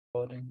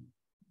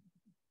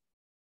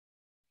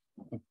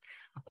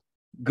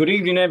Good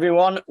evening,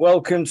 everyone.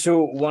 Welcome to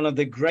one of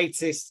the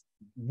greatest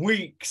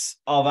weeks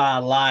of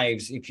our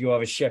lives if you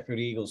are a Sheffield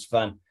Eagles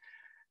fan.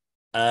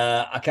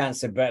 I can't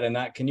say better than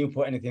that. Can you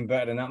put anything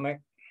better than that, mate?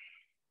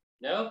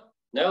 No,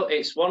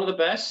 it's one of the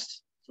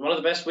best. It's one of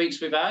the best weeks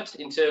we've had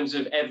in terms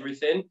of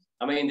everything.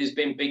 I mean, there's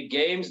been big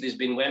games, there's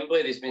been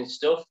Wembley, there's been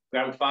stuff,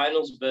 grand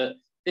finals, but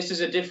this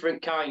is a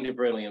different kind of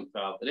brilliant,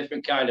 pal. A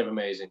different kind of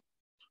amazing.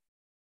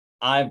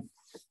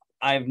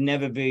 I've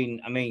never been,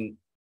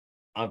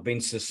 I've been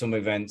to some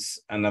events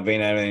and I've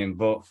been everything,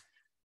 but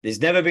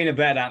there's never been a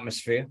better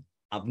atmosphere.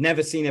 I've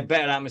never seen a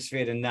better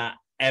atmosphere than that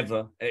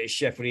ever at a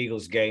Sheffield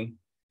Eagles game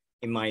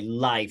in my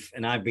life.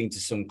 And I've been to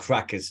some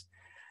crackers.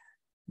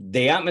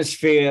 The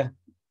atmosphere,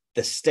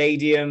 the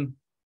stadium,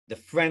 the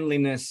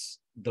friendliness,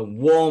 the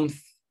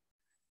warmth,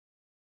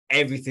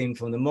 everything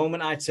from the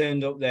moment I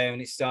turned up there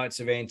and it started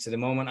to rain to the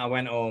moment I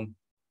went home.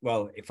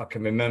 Well, if I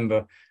can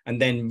remember,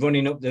 and then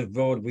running up the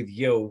road with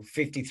you,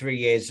 53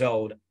 years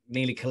old,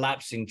 nearly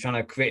collapsing,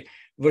 trying to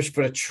rush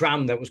for a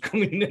tram that was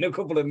coming in a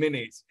couple of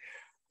minutes.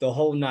 The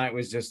whole night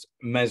was just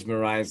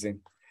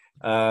mesmerizing.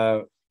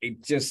 I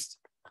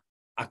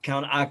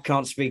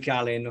can't speak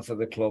highly enough of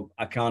the club.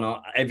 I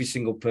can't. Every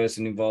single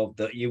person involved,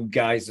 that you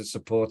guys, the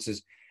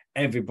supporters,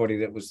 everybody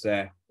that was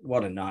there.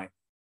 What a night!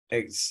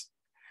 It's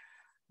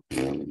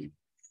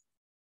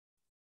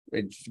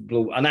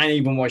blue, and I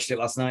even watched it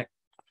last night.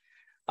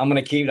 I'm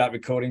going to keep that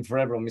recording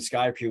forever on my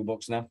Sky Q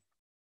box now.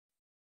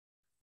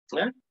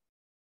 Yeah.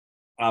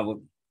 I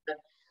would.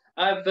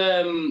 I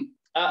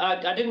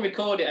didn't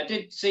record it. I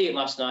did see it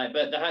last night,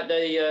 but the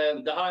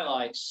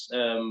highlights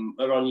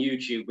are on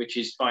YouTube, which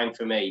is fine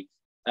for me.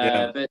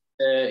 The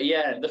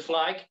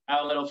flag,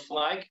 our little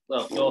flag,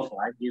 well, your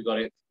flag, you got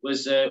it,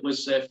 was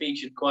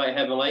featured quite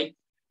heavily.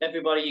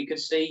 Everybody you could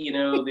see,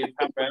 the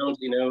background,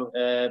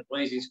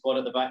 Blazing Squad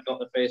at the back got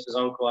the faces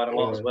on quite a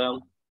lot as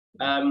well.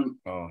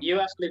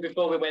 You asked me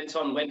before we went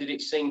on, when did it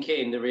sink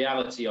in, the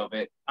reality of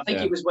it? I think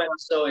it was when I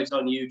saw it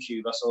on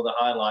YouTube. I saw the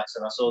highlights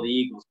and I saw the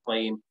Eagles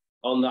playing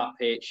on that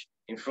pitch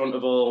in front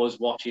of all of us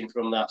watching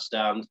from that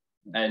stand.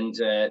 And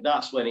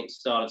that's when it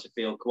started to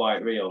feel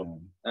quite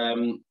real.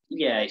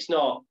 It's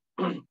not...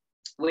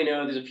 We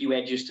know there's a few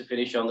edges to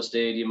finish on the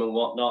stadium and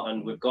whatnot,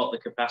 and we've got the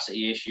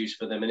capacity issues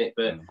for the minute,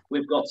 but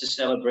we've got to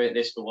celebrate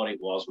this for what it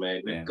was,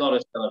 mate. We've got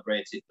to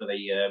celebrate it for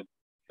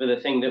the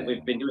thing that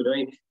we've been doing. I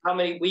mean, how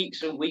many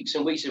weeks and weeks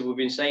and weeks have we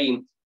been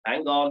saying,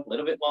 hang on, a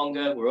little bit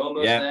longer, we're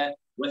almost there.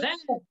 We're there,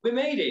 we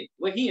made it,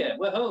 we're here,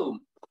 we're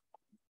home.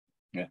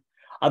 Yeah.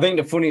 I think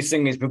the funniest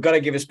thing is we've got to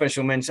give a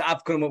special mention.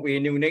 I've come up with a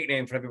new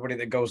nickname for everybody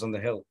that goes on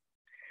the hill.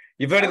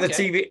 You've heard of the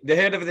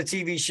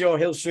TV show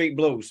Hill Street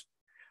Blues?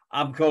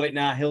 I'm calling it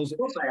now Hill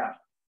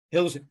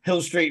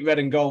Street Red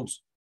and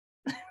Golds.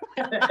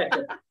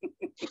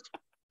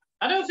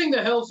 I don't think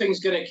the Hill thing's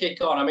going to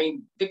kick on. I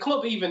mean, the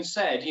club even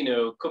said,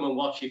 come and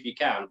watch if you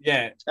can.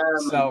 Yeah.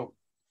 So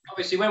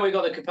obviously, when we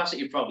got the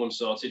capacity problem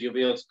sorted, you'll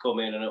be able to come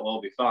in and it'll all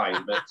be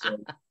fine. But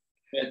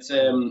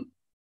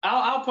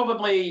I'll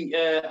probably.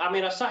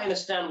 I sat in the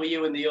stand with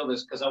you and the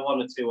others because I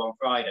wanted to on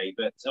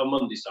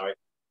Monday. Sorry.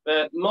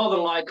 But more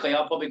than likely,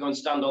 I'll probably go and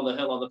stand on the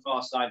hill on the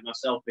far side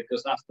myself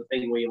because that's the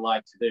thing we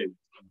like to do.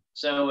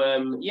 So,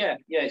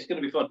 it's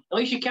going to be fun. At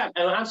least you can.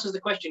 And it answers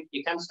the question,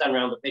 you can stand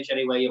around the pitch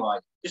anywhere you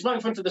like. Just not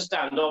in front of the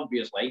stand,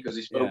 obviously, because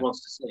this club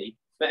wants to see.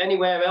 But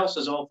anywhere else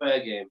is all fair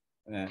game.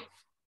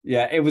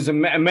 Yeah, it was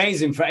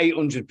amazing for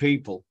 800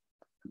 people.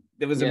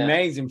 It was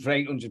amazing for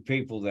 800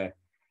 people there.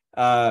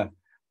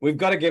 We've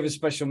got to give a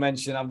special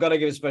mention. I've got to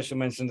give a special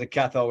mention to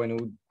Kath Owen,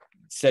 who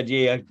said,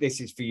 this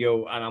is for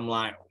you. And I'm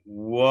like,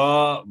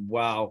 what?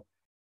 Wow.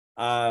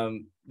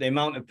 The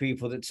amount of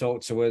people that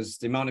talked to us,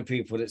 the amount of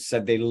people that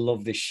said they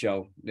love this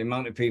show, the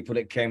amount of people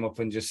that came up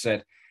and just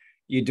said,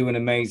 you do an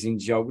amazing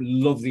job.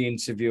 Love the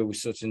interview with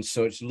such and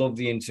such. Love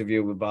the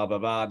interview with Baba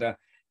Bada.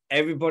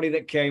 Everybody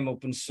that came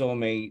up and saw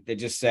me, they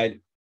just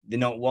said,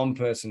 not one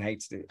person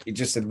hated it. It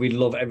just said, we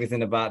love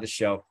everything about the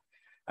show.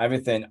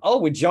 Everything. Oh,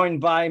 we're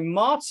joined by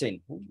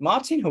Martin.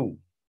 Martin who?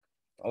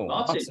 Oh,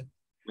 Martin.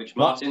 Which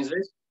Martin's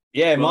this?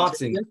 Yeah,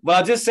 Martin. Well,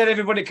 I just said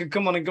everybody could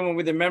come on and go on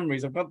with their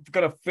memories. I've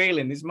got a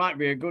feeling this might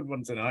be a good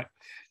one tonight.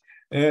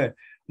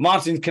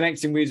 Martin's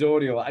connecting with his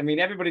audio. I mean,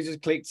 everybody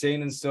just clicked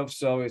in and stuff,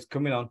 so it's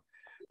coming on.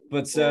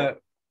 But this is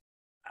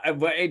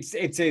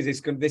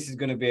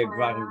going to be a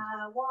grand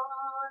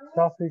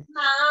coffee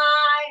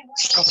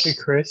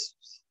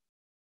crisps.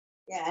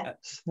 Yeah.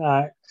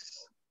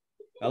 Snacks.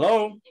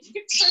 Hello.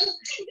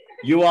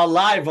 You are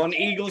live on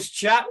Eagles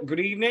Chat. Good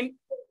evening.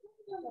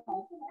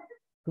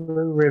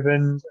 Blue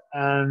ribbons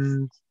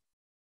and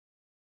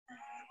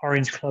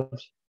orange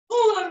clubs.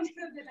 Are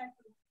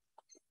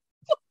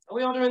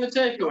we ordering the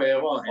takeaway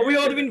or what? Are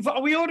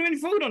we ordering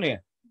food on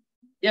here?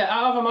 Yeah,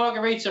 I'll have a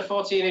margarita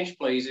 14-inch,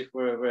 please, if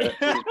we're...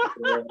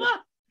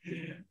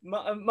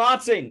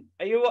 Martin,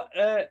 are you...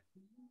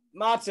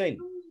 Martin?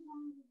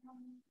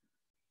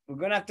 We're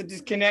going to have to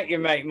disconnect you,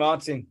 mate,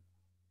 Martin.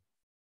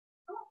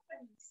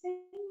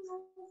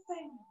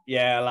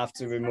 Yeah, I'll have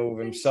to remove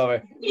him.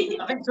 Sorry.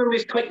 I think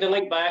somebody's clicked the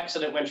link by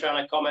accident when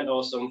trying to comment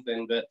or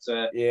something. But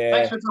Yeah.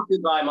 thanks for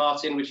dropping by,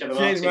 Martin. Whichever.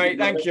 Cheers, Martin. Mate.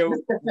 Thank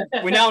you.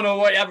 We now know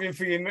what you're having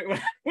for you.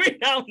 We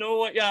now know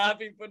what you're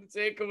having for the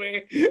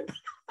takeaway.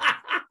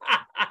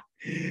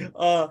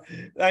 Oh,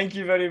 thank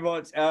you very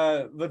much.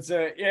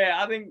 Yeah,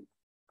 I think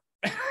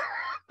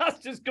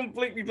that's just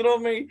completely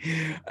thrown me.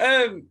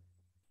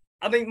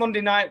 I think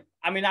Monday night.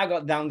 I mean, I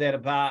got down there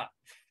about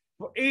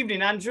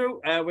evening, Andrew.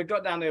 We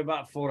got down there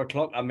about 4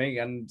 o'clock.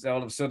 And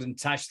all of a sudden,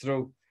 Tash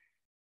through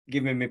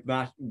giving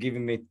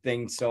me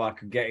things so I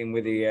could get in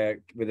with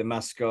the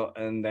mascot,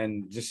 and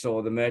then just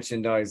saw the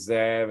merchandise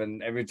there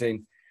and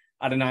everything.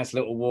 Had a nice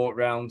little walk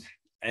round,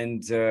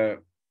 and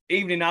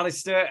evening,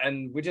 Alistair,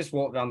 and we just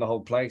walked around the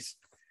whole place.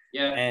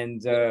 Yeah,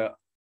 and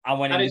I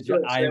went in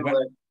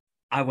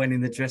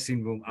the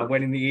dressing room. I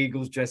went in the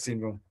Eagles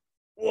dressing room.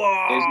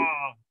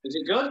 Wow. Is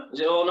it good? Is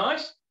it all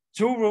nice?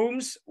 2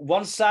 rooms.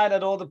 One side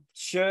had all the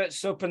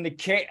shirts up and the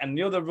kit, and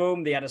the other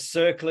room they had a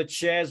circle of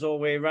chairs all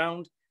the way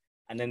around.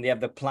 And then they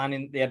had the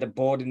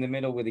board in the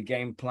middle with the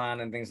game plan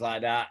and things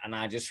like that. And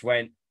I just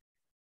went.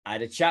 I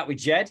had a chat with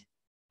Jed,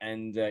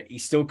 and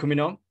he's still coming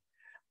on.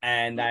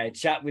 And I had a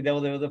chat with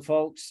all the other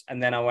folks,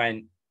 and then I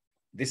went,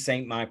 "This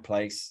ain't my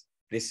place.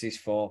 This is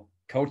for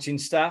coaching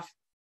staff,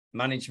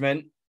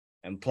 management,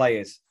 and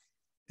players.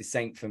 This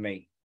ain't for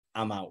me.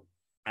 I'm out."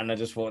 And I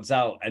just walked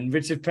out. And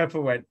Richard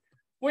Pepper went,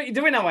 "What are you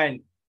doing?" I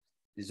went,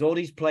 "There's all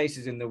these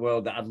places in the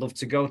world that I'd love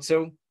to go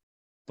to,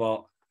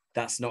 but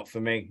that's not for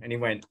me." And he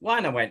went, "Why?"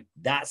 And I went,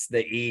 "That's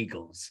the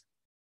Eagles.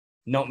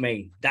 Not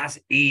me. That's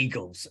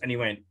Eagles." And he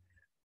went,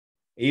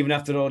 "Even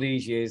after all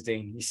these years,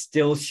 Dean, you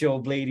still show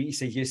bleeding." He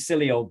said, "You're a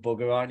silly old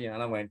bugger, aren't you?"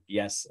 And I went,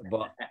 "Yes,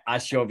 but I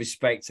show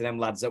respect to them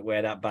lads that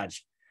wear that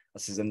badge." I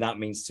says, "And that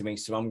means to me,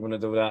 so I'm going to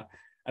do that."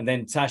 And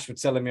then Tash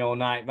was telling me all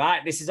night,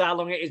 "Right, this is how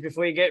long it is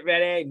before you get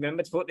ready.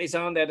 Remember to put this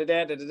on."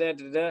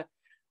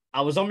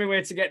 I was on my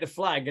way to get the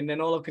flag, and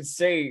then all I could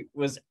see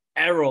was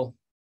Errol.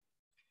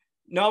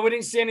 No, we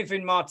didn't see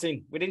anything,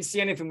 Martin. We didn't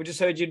see anything. We just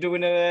heard you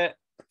doing a...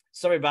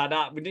 Sorry about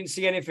that. We didn't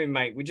see anything,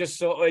 mate. We just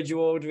heard you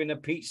ordering a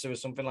pizza or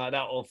something like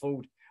that, or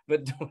food.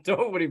 But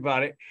don't worry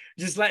about it.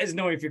 Just let us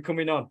know if you're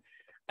coming on.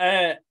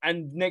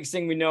 And next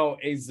thing we know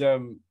is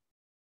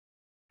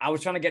I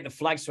was trying to get the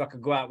flag so I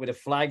could go out with a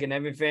flag and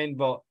everything,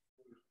 but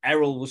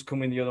Errol was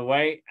coming the other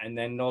way. And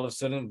then all of a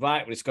sudden,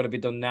 right, well, it's got to be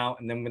done now.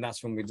 And then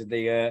that's when we did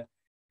the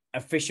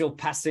official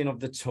passing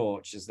of the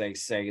torch, as they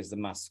say, as the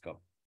mascot,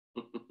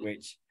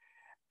 which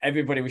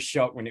everybody was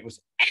shocked when it was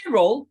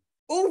Errol.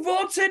 Who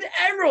voted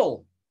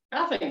Errol?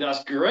 I think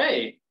that's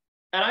great.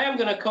 And I am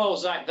going to call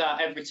Zach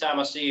that every time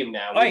I see him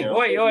now.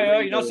 Oi.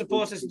 You're not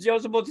supposed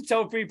to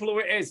tell people who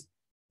it is.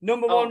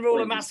 Number one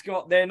rule of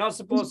mascot, they're not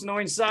supposed to know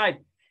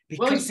inside.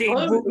 Because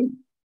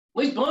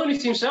he's blown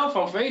it himself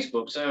on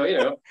Facebook, so, you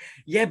know.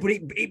 Yeah, but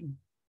it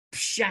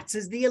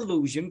shatters the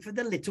illusion for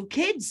the little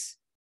kids.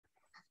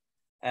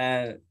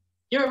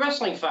 You're a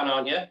wrestling fan,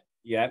 aren't you?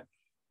 Yeah.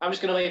 I'm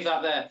just going to leave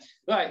that there.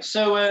 Right,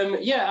 so,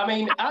 yeah, I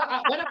mean, when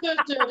I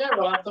first heard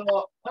Errol, I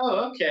thought,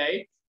 oh,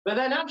 okay. But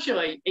then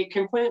actually, it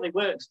completely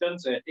works,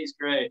 doesn't it? It's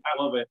great.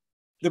 I love it.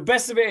 The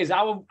best of it is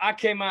I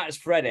came out as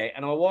Freddie,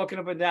 and I was walking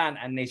up and down,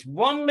 and this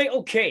one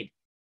little kid,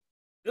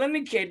 and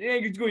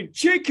he's going,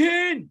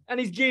 "Chicken!" And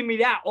he's giving me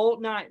that all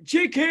night.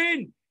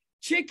 Chicken!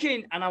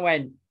 And I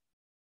went,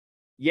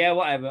 "Yeah,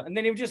 whatever." And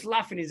then he was just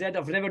laughing his head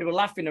off, and everybody were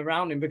laughing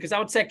around him because I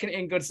was taking it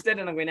in good stead,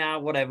 and I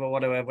went,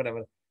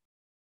 whatever.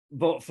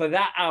 But for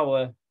that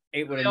hour,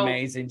 it was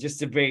amazing just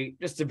to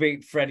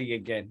beat Freddie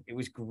again. It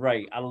was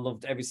great. I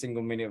loved every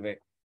single minute of it.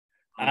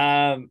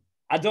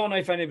 I don't know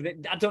if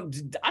anything. I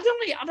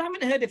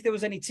haven't heard if there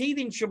was any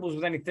teething troubles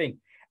with anything.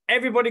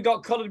 Everybody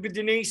got collared with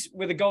Denise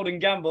with a golden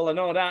gamble. I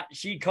know that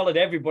she collared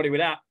everybody with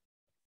that.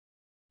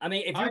 I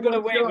mean, if you're going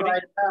to wait,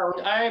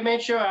 I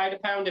made sure I had a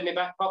pound in my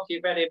back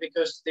pocket ready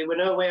because there were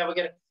no way I would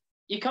get it.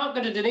 You can't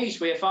go to Denise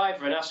with a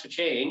 $5 and ask for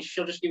change.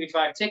 She'll just give you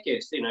 5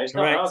 tickets. You know, it's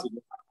not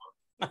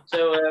hard.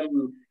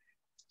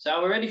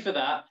 So we're ready for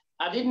that.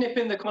 I did nip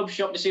in the club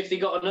shop to see if they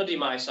got a nudie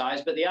my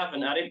size, but they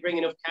haven't. I didn't bring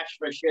enough cash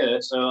for a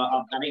shirt, so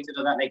I need to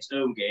do that next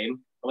home game.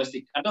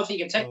 I don't think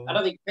you can take. I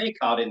don't think you can pay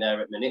card in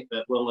there at a minute,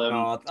 but we'll.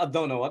 No, I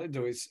don't know what to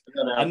do.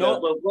 I know.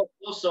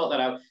 We'll sort that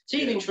out.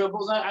 Teething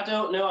troubles. I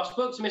don't know. I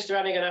spoke to Mr.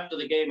 Hannigan after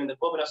the game in the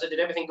pub, and I said, "Did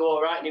everything go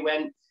all right?" And he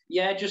went,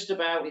 "Yeah, just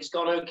about. It's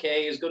gone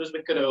okay, as good as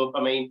we could hope."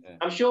 I mean,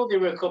 I'm sure there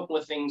were a couple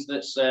of things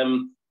that's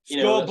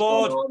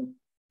scoreboard.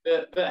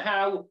 But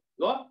how?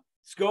 What?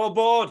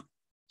 Scoreboard.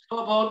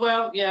 Scoreboard.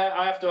 Well, yeah,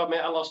 I have to admit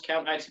I lost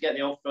count. I had to get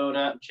the old phone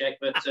out and check,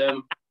 but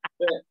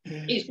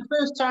it's the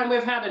first time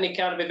we've had any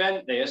kind of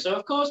event there, so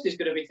of course there's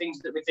going to be things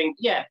that we think,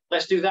 yeah,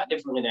 let's do that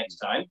differently next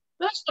time.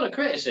 But that's not a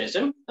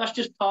criticism. That's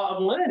just part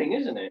of learning,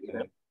 isn't it? You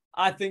know?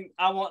 I think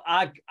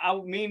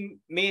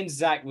me and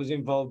Zach was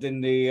involved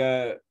in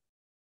the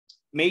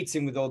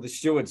meeting with all the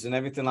stewards and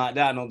everything like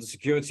that, and all the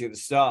security at the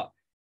start.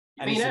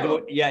 And he said,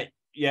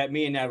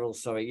 me and Errol,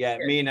 sorry,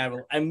 me and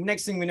Errol. And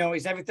next thing we know,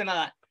 it's everything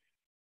like that.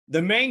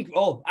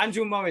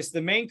 Andrew Morris,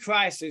 the main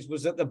crisis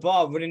was at the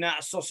bar running out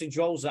of sausage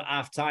rolls at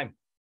half time.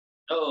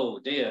 Oh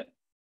dear.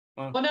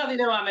 Well, Now they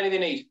know how many they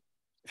need.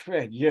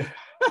 yeah.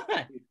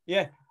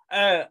 Yeah.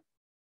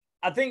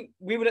 I think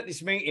we were at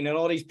this meeting and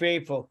all these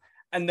people,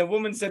 and the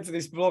woman said to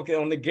this bloke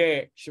on the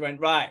gate, she went,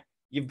 right,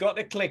 you've got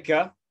the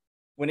clicker.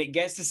 When it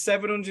gets to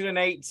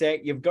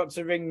 780, you've got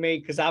to ring me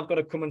because I've got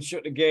to come and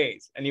shut the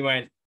gates. And he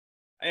went,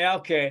 yeah,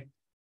 okay.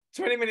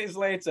 20 minutes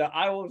later,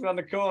 I walked around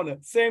the corner,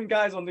 same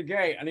guy's on the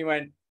gate, and he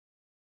went,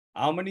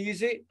 how many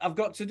is it I've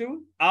got to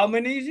do? How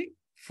many is it?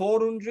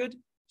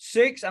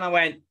 406? And I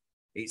went,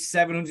 it's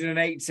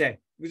 780.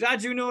 He goes, how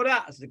do you know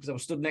that? I said, because I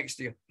was stood next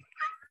to you.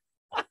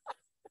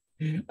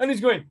 And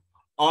he's going,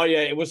 oh,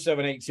 yeah, it was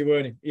 780,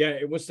 weren't it? Yeah,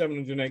 it was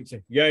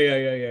 780.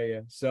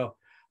 Yeah. So,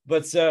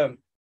 but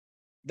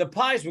the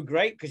pies were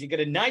great because you get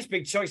a nice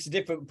big choice of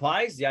different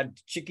pies. You had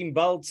chicken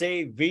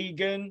balti,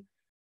 vegan,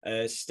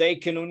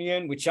 steak and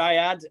onion, which I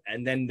had.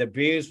 And then the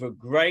beers were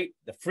great.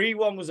 The free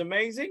one was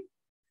amazing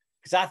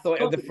because I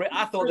thought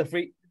the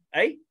free,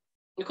 eh?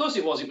 Of course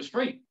it was. It was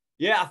free.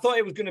 Yeah, I thought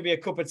it was going to be a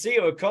cup of tea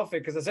or a coffee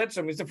because I said to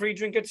them, it's a free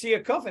drink of tea or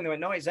coffee. And they went,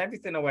 no, it's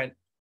everything. I went,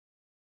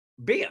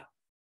 beer.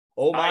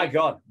 Oh my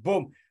God.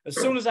 Boom. As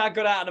soon as I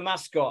got out of the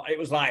mascot, it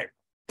was like,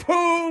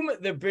 boom,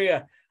 the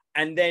beer.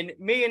 And then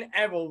me and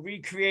Errol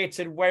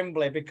recreated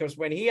Wembley because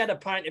when he had a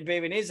pint of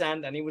beer in his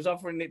hand and he was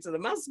offering it to the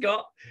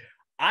mascot,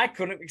 I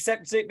couldn't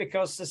accept it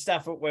because the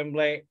staff at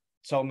Wembley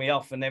told me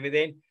off and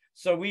everything.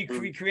 So we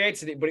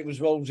recreated it, but it was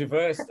roles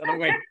reversed. And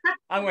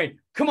I'm going,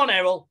 come on,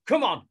 Errol,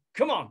 come on.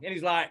 And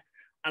he's like,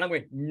 and I'm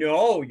going,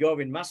 no, you're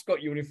in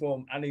mascot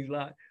uniform. And he's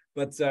like,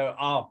 but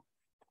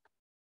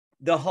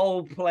the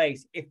whole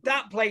place, if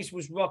that place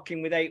was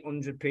rocking with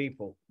 800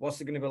 people,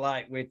 what's it going to be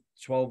like with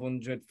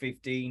 1,200,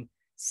 15,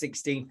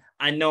 16?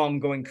 I know I'm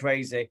going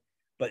crazy,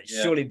 but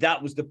surely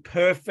that was the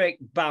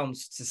perfect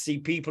bounce to see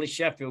people at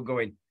Sheffield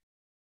going,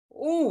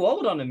 oh,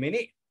 hold on a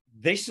minute.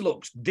 This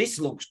looks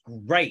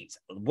great.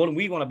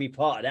 We want to be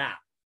part of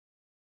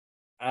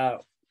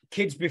that.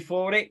 Kids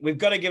before it, we've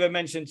got to give a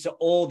mention to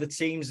all the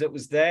teams that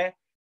was there.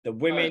 The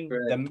women,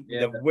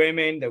 the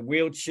women, the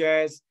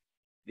wheelchairs,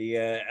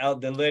 the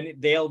LD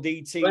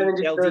team.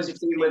 Women's disability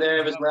team were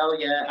there as well.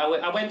 Yeah,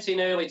 I went in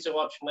early to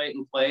watch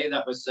Leighton play.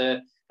 That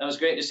was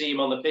great to see him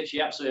on the pitch.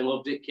 He absolutely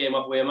loved it. Came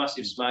off with a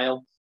massive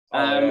smile.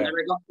 And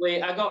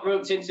I got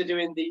roped into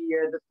doing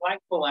the flag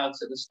pull out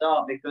at the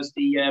start because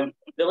the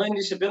learning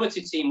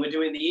disability team were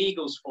doing the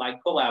Eagles flag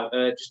pull out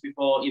just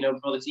before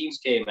before the teams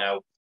came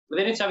out. But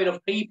they didn't have enough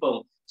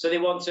people, so they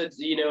wanted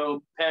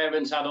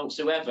parents, adults,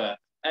 whoever.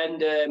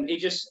 And Leighton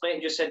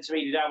just said to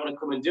me, "Did I want to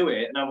come and do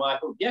it?" And I'm like,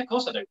 "Oh, yeah, of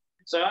course I do."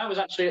 So I was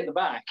actually at the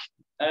back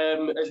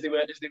as they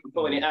were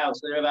pulling it out.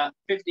 So there were about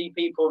 15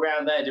 people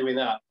around there doing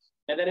that.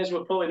 And then as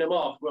we're pulling them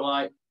off, we're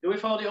like, do we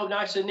fold it up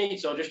nice and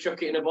neat or just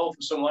chuck it in a bowl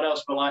for someone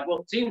else? We're like,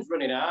 well, team's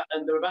running out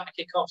and they're about to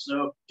kick off,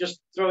 so just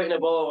throw it in a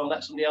bowl and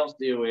let somebody else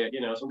deal with it.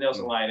 Somebody else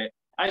will line it.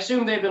 I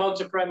assume they belong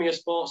to Premier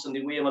Sports and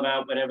they wheel them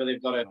out whenever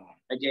they've got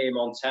a game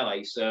on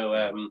telly.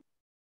 So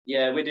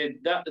yeah, we did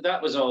that.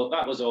 That was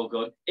all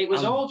good. It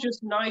was all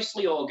just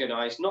nicely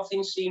organised.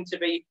 Nothing seemed to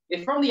be.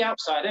 If from the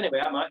outside, anyway,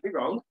 I might be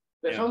wrong.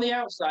 But from the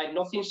outside,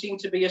 nothing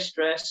seemed to be a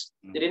stress.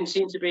 There didn't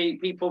seem to be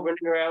people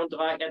running around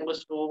like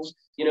endless fools.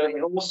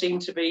 It all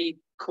seemed to be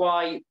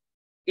quite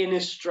in a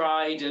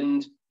stride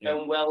and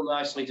well,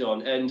 nicely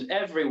done. And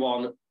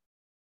everyone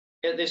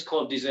at this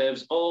club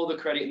deserves all the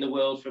credit in the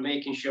world for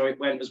making sure it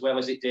went as well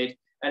as it did.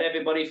 And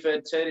everybody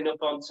for turning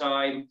up on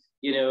time,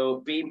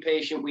 being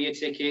patient with your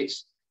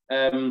tickets.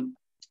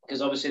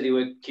 Because obviously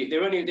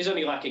there's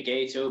only like a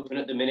gate open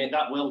at the minute.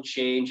 That will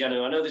change. I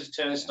know there's a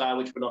turnstile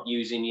which we're not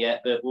using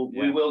yet, but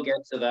we will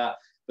get to that.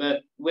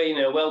 But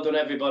well done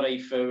everybody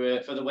for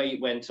the way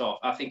it went off.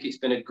 I think it's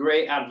been a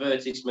great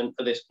advertisement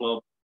for this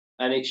club,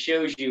 and it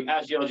shows you,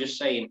 as you're just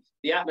saying,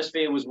 the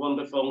atmosphere was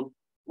wonderful.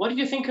 What did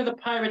you think of the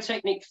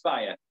pyrotechnic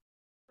fire?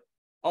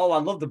 Oh, I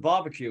love the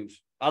barbecues.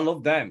 I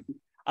love them.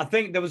 I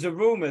think there was a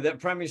rumor that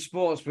Premier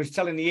Sports was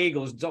telling the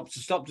Eagles to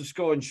stop to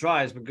scoring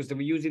tries because they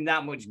were using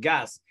that much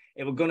gas.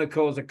 It was going to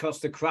cause a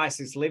cost of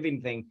crisis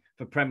living thing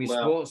for Premier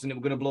Sports, and it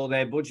was going to blow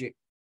their budget.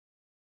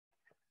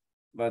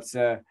 But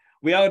it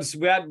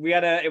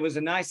was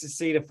nice to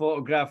see the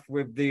photograph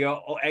with the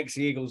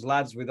ex-Eagles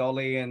lads with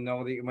Ollie and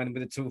all with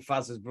the two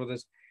Faz's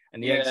brothers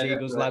and the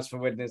ex-Eagles lads for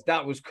witness.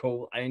 That was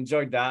cool. I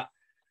enjoyed that.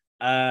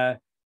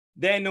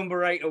 Their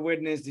number 8 of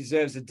witness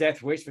deserves a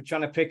death wish for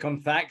trying to pick on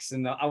Thax.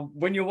 And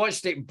when you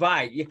watched it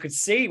back, you could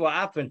see what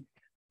happened.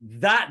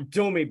 That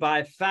dummy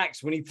by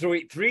Thax when he threw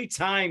it 3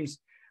 times.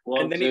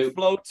 And then it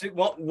floated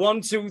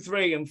 1, 2,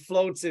 3 and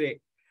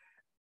floated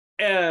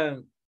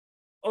it.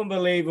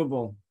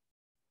 Unbelievable.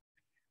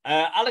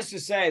 Alistair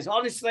says,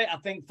 honestly, I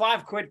think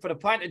 £5 for the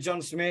pint of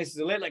John Smith is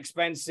a little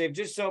expensive.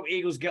 Just so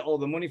Eagles get all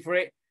the money for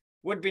it.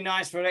 Would be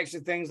nice for extra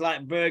things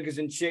like burgers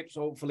and chips,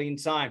 hopefully in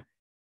time.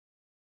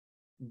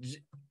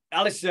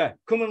 Alistair,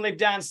 come and live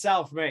down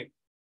south, mate.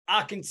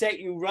 I can take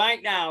you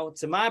right now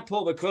to my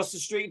pub across the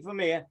street from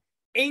here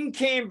in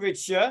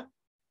Cambridgeshire,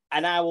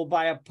 and I will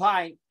buy a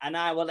pint, and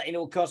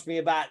it'll cost me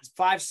about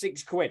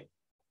 £5-6.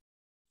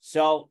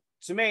 So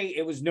to me,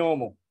 it was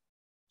normal.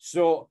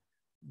 So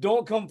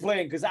don't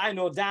complain, because I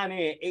know down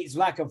here, it's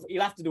like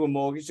you'll have to do a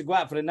mortgage to go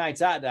out for the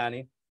night out down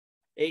here.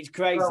 It's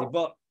crazy,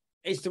 but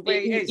it's the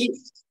way it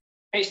is.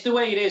 It's the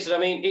way it is. I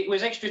mean, it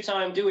was extra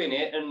time doing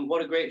it, and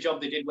what a great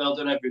job they did. Well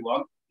done,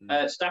 everyone.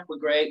 Staff were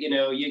great. You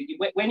know,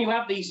 when you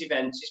have these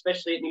events,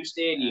 especially at new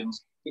stadiums,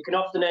 you can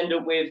often end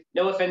up with,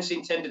 no offence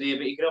intended here,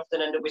 but you can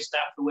often end up with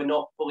staff who are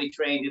not fully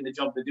trained in the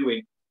job they're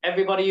doing.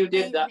 Everybody who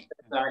did that,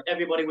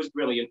 everybody was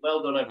brilliant.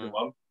 Well done,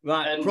 everyone.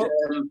 Right.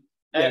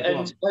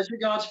 And as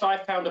regards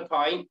 £5 a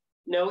pint,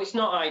 no, it's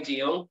not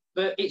ideal,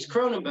 but it's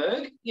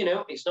Kronenberg. You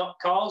know, it's not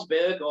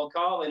Carlsberg or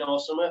Carlin or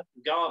some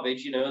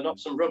garbage. You know, not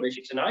some rubbish.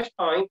 It's a nice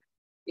pint.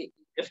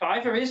 A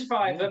fiver is a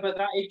fiver, but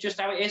that is just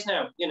how it is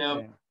now. You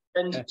know.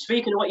 And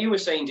speaking of what you were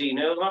saying,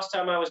 Deano, last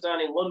time I was down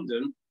in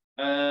London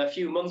a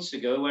few months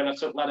ago when I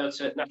took Lado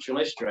to Natural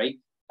History,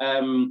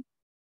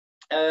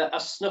 I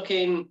snuck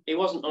in. He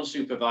wasn't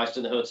unsupervised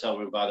in the hotel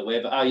room, by the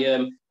way, but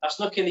I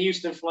snuck in the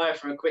Euston Flyer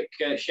for a quick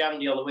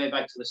shandy on the way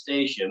back to the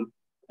station,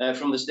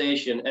 from the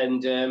station,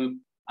 and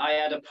I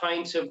had a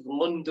pint of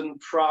London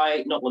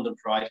Pride, not London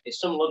Pride, it's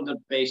some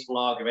London-based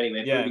lager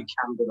anyway, maybe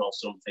Camden or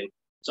something.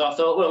 So I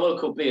thought, well,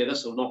 local beer,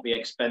 this will not be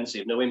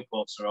expensive. No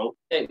imports are all.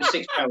 It was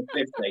 £6.50.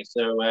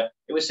 So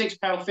it was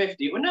 £6.50.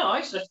 It was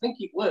nice. I think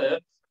it were.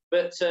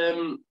 But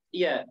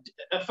yeah,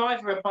 a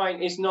fiver a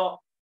pint is not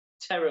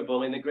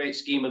terrible in the great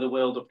scheme of the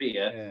world up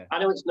here. Yeah. I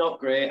know it's not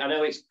great. I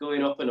know it's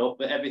going up and up,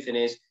 but everything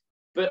is.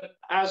 But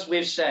as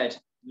we've said,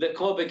 the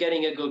club are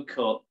getting a good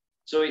cut.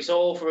 So it's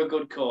all for a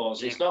good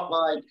cause. Yeah. It's not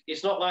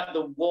like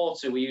the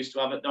water we used to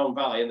have at Don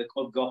Valley and the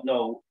club got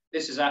no.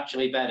 This is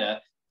actually better.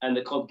 And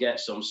the club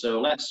gets them,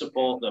 so let's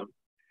support them.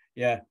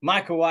 Yeah.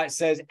 Michael White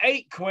says,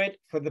 £8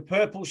 for the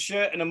purple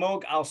shirt and a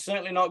mug. I'll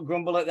certainly not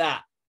grumble at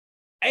that.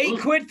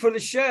 £8 for the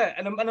shirt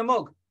and a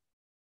mug.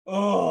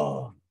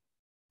 Oh,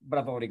 but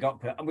I've already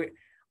got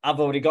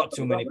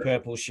too many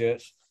purple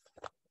shirts.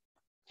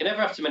 You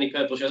never have too many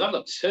purple shirts. I've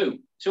got two.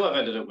 Two I've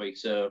ended up with.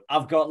 So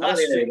I've got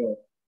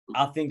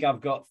I think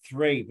I've got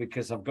 3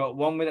 because I've got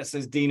one that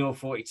says Deano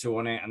 42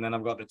 on it, and then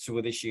I've got the 2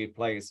 of this year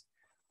players.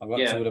 I've got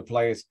 2 of the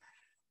players.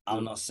 I'll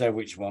not say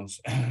which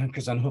ones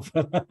because I know.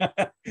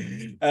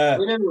 We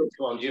know which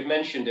ones. You've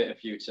mentioned it a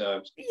few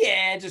times.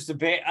 Yeah, just a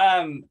bit.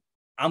 I'm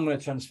going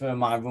to transfer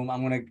my room.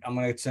 I'm going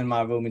to turn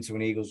my room into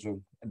an Eagles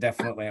room,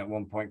 definitely at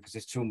one point, because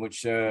there's too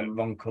much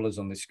wrong colours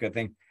on this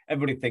thing.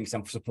 Everybody thinks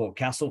I'm support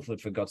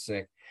Castleford, for God's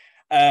sake.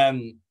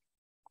 I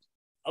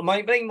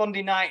think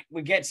Monday night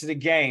we get to the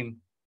game.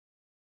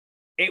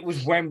 It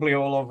was Wembley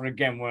all over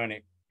again, weren't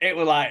it? It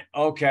was like,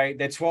 okay,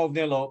 they're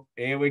 12-0 up.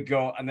 Here we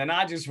go. And then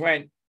I just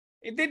went.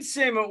 It did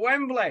same at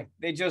Wembley.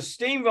 They just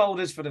steamrolled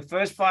us for the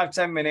first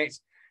 5-10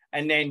 minutes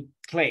and then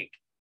click.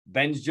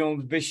 Benz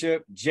Jones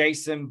Bishop,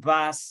 Jason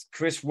Bass,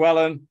 Chris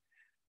Wellen.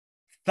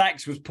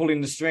 Thax was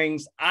pulling the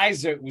strings.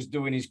 Isaac was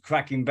doing his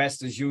cracking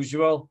best as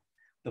usual.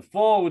 The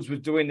forwards were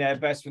doing their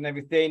best and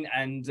everything.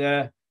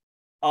 And,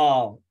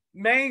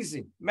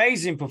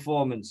 amazing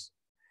performance.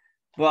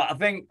 But I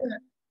think,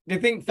 do you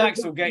think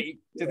Thax will get you?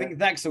 Do you think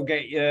Thax will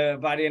get you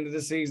by the end of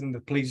the season? The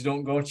please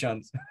don't go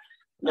chance.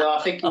 No,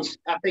 I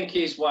think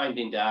he's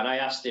winding down. I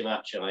asked him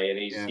actually,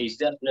 and he's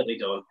definitely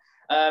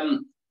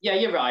done. Yeah,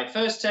 you're right.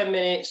 First 10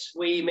 minutes,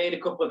 we made a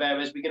couple of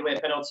errors. We gave away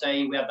a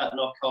penalty. We had that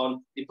knock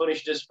on. They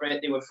punished us for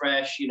it. They were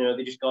fresh. You know,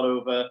 they just got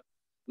over.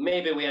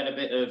 Maybe we had a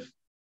bit of,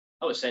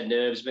 I would say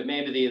nerves, but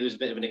maybe there was a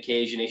bit of an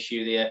occasion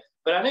issue there.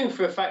 But I knew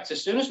for a fact,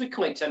 as soon as we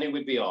clicked, I knew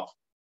we'd be off.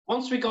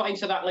 Once we got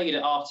into that lead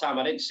at half time,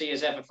 I didn't see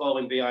us ever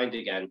falling behind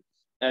again.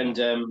 And,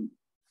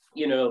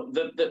 you know,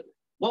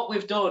 what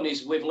we've done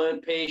is we've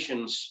learned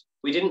patience.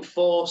 We didn't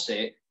force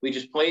it. We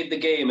just played the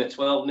game at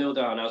 12-0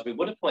 down as we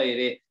would have played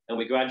it, and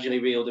we gradually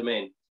reeled them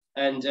in.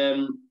 And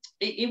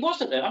it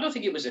wasn't, I don't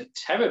think it was a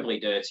terribly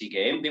dirty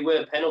game. There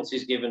were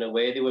penalties given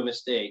away. There were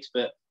mistakes,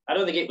 but I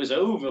don't think it was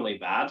overly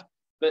bad.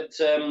 But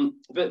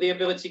the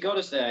ability got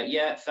us there.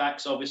 Yeah,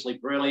 Thax, obviously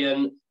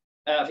brilliant.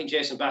 I think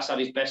Jason Bass had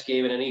his best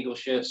game in an Eagle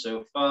shirt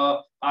so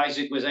far.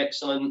 Isaac was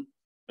excellent.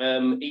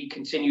 He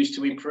continues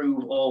to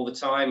improve all the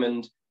time,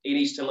 and he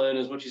needs to learn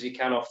as much as he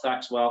can off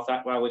Thax while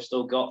we've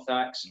still got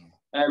Thax.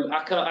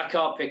 I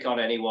can't pick on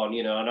anyone,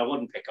 you know, and I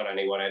wouldn't pick on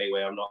anyone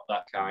anyway. I'm not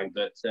that kind.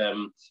 But,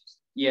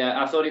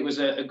 yeah, I thought it was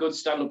a good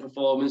stand-up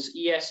performance.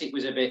 Yes, it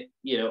was a bit,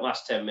 you know,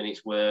 last 10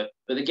 minutes were,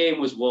 but the game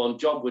was won,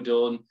 job were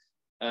done.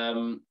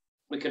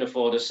 We can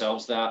afford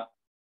ourselves that.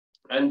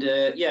 And,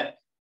 yeah,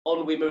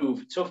 on we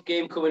move. Tough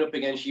game coming up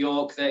against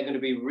York. They're going to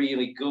be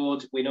really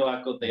good. We know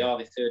how good they are.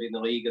 They're third in the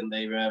league, and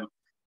they're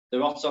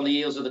hot on the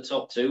heels of the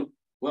top two.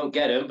 Won't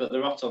get them, but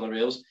they're hot on the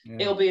reels.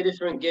 Yeah. It'll be a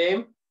different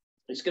game.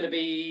 It's going to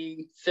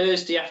be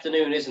Thursday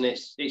afternoon, isn't it?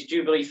 It's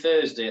Jubilee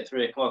Thursday at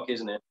 3:00,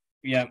 isn't it?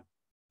 Yeah,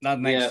 that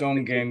next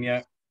home game.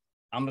 Yeah,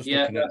 I'm just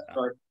looking at that.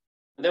 Right.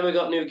 And then we've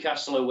got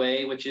Newcastle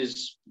away, which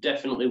is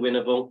definitely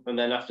winnable. And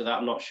then after that,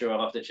 I'm not sure.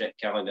 I'll have to check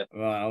calendar.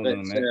 Right, hold on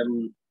a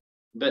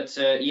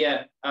minute.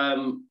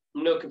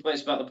 No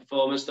complaints about the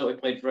performance. Thought we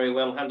played very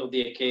well, handled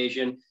the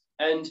occasion,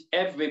 and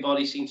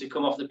everybody seemed to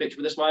come off the pitch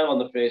with a smile on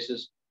their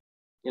faces.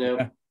 You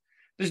know,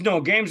 there's no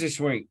games this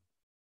week.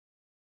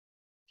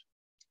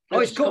 Oh,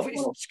 it's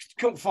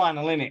cup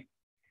final, isn't it?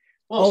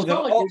 Well,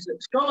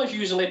 Scholars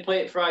usually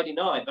play it Friday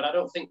night, but I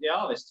don't think they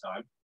are this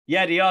time.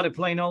 Yeah, they are. They're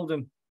playing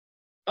Oldham.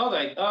 Are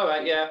they? All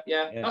right, yeah.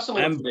 That's a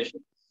little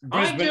tradition.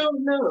 Brisbane.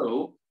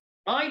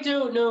 I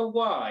don't know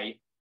why.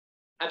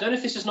 I don't know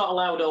if this is not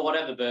allowed or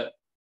whatever, but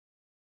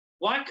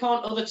why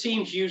can't other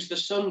teams use the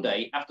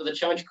Sunday after the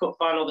Challenge Cup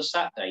final the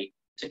Saturday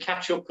to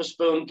catch up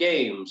postponed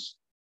games?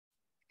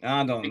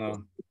 I don't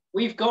know.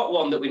 We've got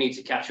one that we need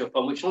to catch up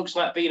on, which looks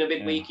like being a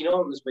bit weak in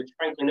orders, which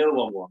frankly no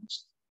one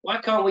wants. Why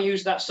can't we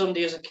use that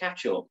Sunday as a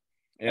catch up?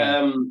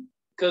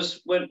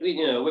 Because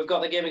we've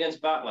got the game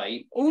against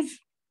Batley.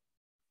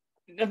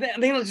 The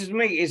thing that's just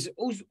me is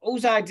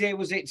whose idea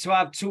was it to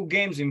have 2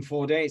 games in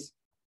 4 days?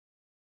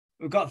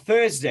 We've got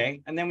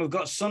Thursday and then we've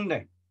got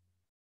Sunday.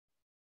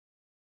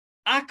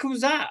 How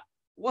comes that?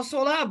 What's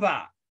all that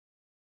about?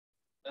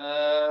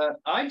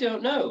 I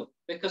don't know,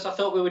 because I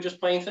thought we were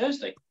just playing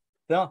Thursday.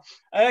 No.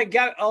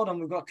 Hold on,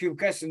 we've got a few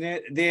questions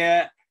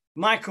here.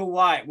 Michael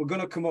White, we're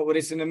going to come up with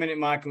this in a minute,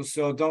 Michael,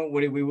 so don't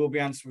worry, we will be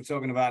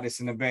talking about this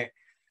in a bit.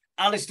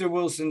 Alistair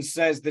Wilson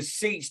says the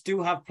seats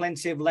do have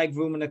plenty of leg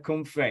room and are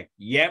comfy.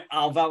 Yep,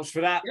 I'll vouch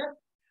for that.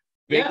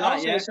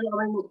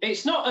 So,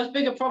 it's not as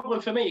big a problem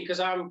for me because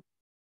I'm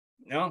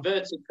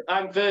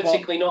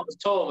vertically not as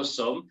tall as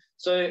some,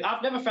 so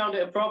I've never found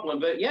it a problem.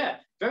 But yeah,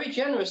 very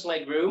generous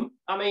leg room.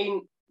 I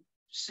mean,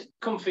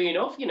 comfy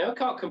enough.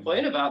 Can't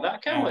complain about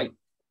that, can we?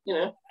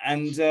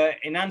 And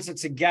in answer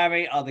to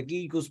Gary, are the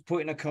Eagles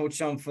putting a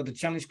coach on for the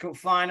Challenge Cup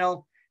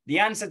final? The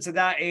answer to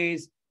that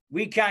is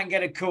we can't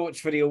get a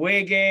coach for the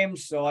away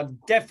games, so I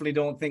definitely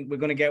don't think we're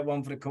going to get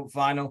one for the cup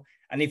final.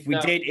 And if we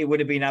did, it would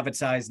have been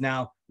advertised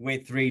now.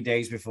 We're 3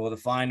 days before the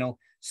final.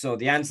 So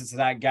the answer to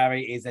that,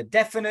 Gary, is a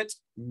definite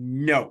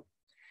no.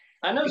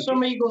 I know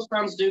some Eagles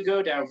fans do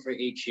go down for it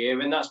each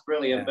year, and that's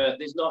brilliant. But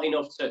there's not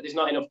enough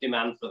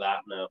demand for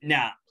that.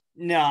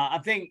 No. I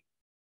think.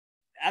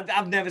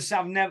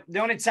 The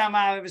only time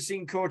I've ever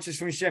seen coaches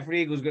from Sheffield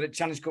Eagles go to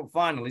Challenge Cup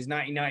final is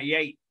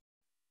 1998.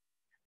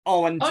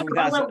 Oh, and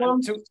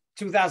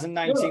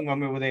 2019 when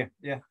we were there.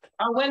 Yeah.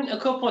 I went a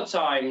couple of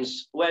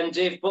times when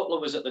Dave Butler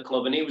was at the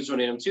club and he was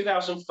running them.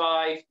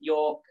 2005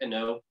 York,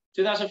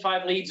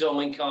 2005 Leeds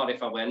only in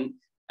Cardiff I went,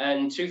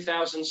 and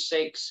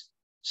 2006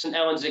 St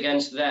Helens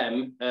against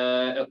them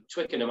at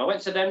Twickenham. I went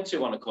to them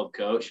 2 on a club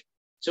coach.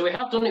 So we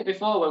have done it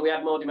before when we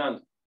had more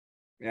demand.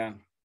 Yeah.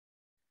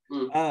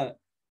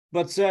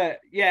 But I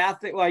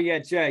think, we're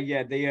going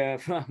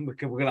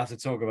to have to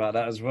talk about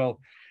that as well.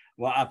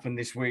 What happened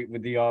this week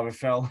with the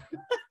RFL.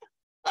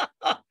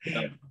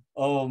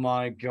 Oh,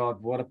 my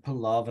God. What a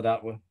palaver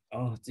that was.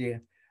 Oh,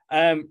 dear.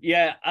 I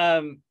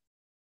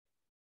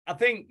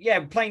think,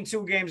 playing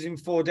 2 games in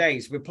 4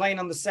 days. We're playing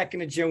on the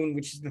 2nd of June,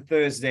 which is the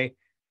Thursday,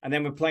 and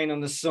then we're playing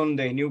on the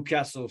Sunday,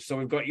 Newcastle. So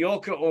we've got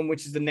York at home,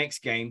 which is the next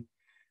game.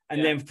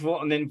 And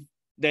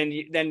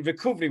then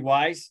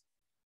recovery-wise,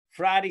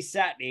 Friday,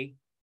 Saturday,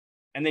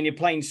 and then you're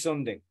playing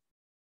Sunday.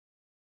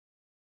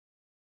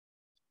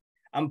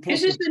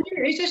 Is this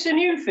a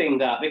new thing,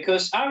 that?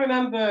 Because I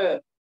remember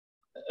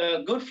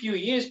a good few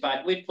years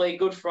back, we'd play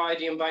Good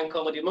Friday and Bank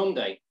Holiday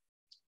Monday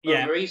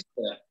over Easter.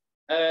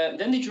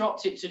 Then they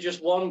dropped it to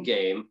just 1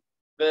 game,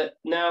 but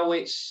now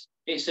it's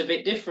a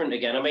bit different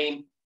again. I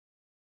mean,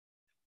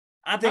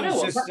 I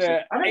know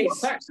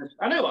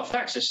what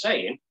Thax is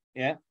saying.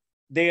 Yeah,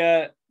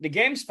 the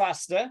game's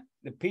faster,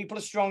 the people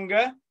are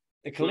stronger,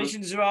 the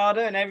collisions are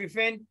harder, and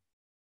everything.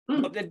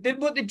 But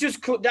they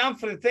just cut down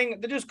for the thing.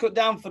 They just cut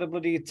down for the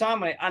bloody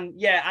time.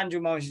 And Andrew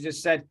Morris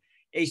just said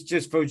it's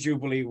just for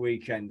Jubilee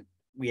weekend.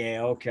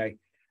 Yeah, okay.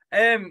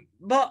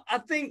 But I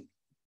think,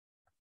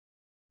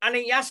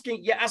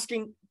 you're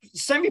asking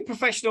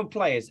semi-professional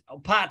players,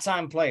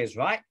 part-time players,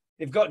 right?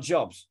 They've got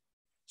jobs.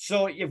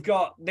 So they've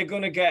got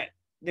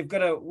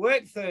to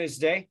work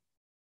Thursday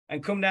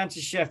and come down to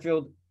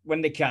Sheffield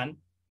when they can.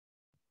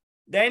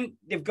 Then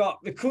they've got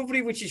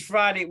recovery, which is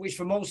Friday, which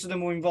for most of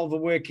them will involve a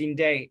working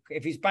day.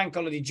 If it's Bank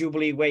Holiday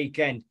Jubilee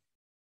weekend,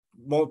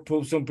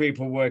 some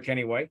people work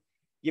anyway.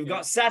 You've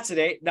got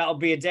Saturday, that'll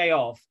be a day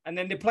off. And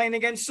then they're playing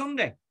again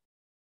Sunday.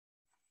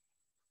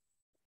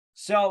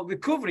 So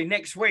recovery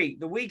next week,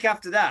 the week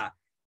after that.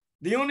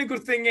 The only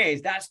good thing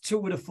is that's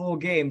 2 of the 4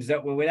 games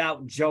that were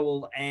without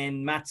Joel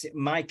and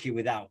Mikey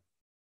without.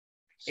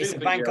 It's a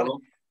bank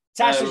holiday.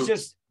 Tasha's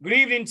just, good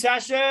evening,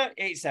 Tasha.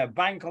 It's a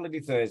bank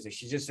holiday Thursday.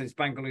 She just said it's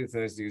bank holiday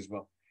Thursday as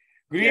well.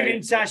 Good evening,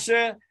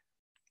 Tasha.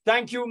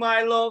 Thank you,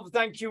 my love.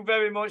 Thank you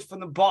very much from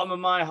the bottom of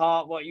my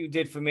heart, what you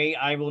did for me.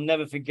 I will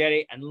never forget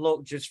it. And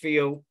look, just for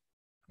you.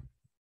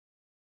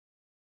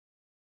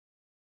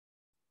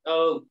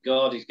 Oh,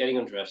 God, he's getting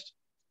undressed.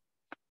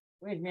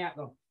 Where's my hat,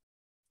 though?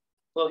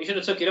 Well, you should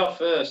have took it off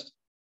first.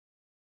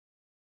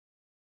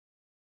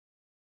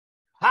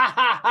 Ha,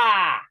 ha,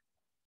 ha.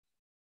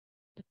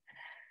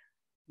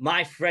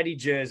 My Freddie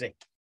jersey.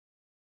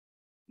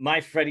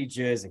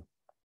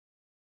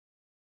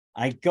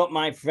 I got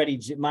my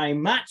my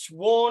match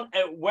worn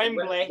at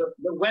Wembley.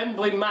 The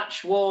Wembley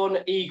match worn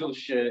Eagles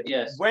shirt,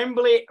 yes.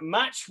 Wembley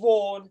match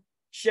worn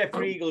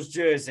Sheffield Eagles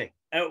jersey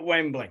at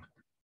Wembley.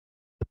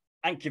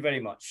 Thank you very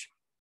much.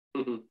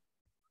 Mm-hmm.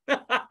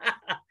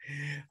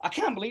 I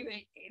can't believe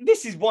it.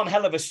 This is one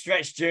hell of a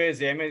stretch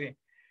jersey. I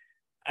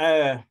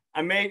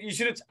mean, you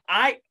should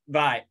have.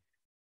 Right.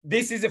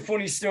 This is a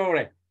funny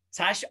story.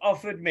 Tash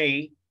offered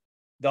me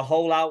the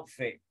whole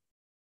outfit.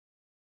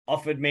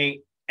 Offered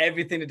me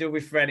everything to do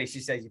with Freddie. She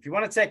says, if you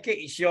want to take it,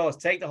 it's yours.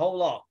 Take the whole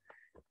lot.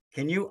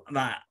 Can you?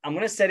 Right. I'm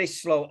going to say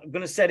this slow. I'm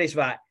going to say this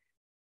right.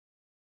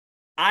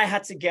 I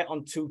had to get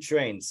on 2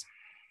 trains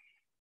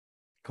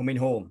coming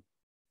home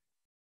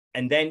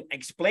and then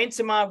explain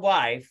to my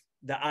wife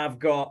that I've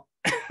got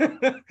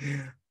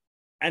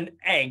an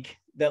egg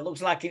that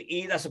looks like an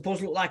eagle, that's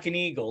supposed to look like an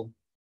eagle,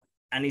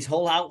 and his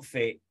whole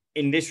outfit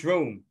in this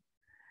room.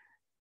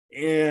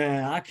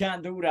 Yeah, I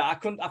can't do that. I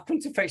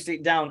couldn't have fetched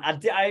it down.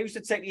 I used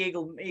to take the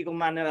Eagle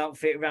Man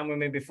outfit around with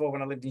me before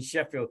when I lived in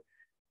Sheffield,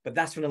 but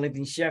that's when I lived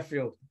in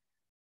Sheffield.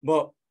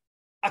 But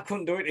I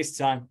couldn't do it this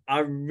time. I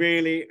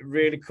really,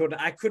 really couldn't.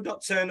 I could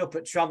not turn up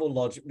at Travel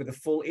Lodge with a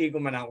full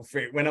Eagleman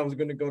outfit when I was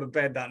going to go to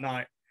bed that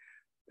night.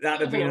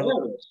 That'd have been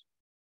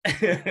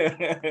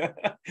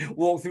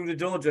walk through the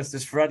door dressed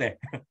as Freddy.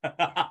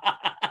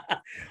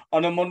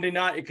 On a Monday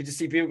night, you could just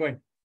see people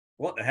going,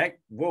 what the heck?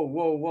 Whoa,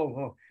 whoa, whoa,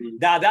 whoa.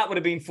 That would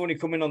have been funny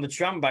coming on the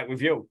tram back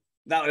with you.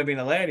 That would have been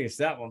hilarious,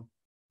 that one.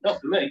 Not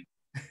for me.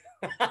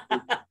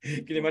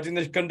 Can you imagine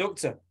the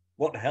conductor?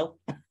 What the hell?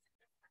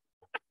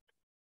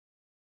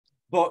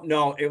 But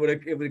no, it was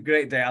a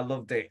great day. I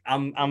loved it.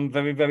 I'm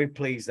very, very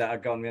pleased that I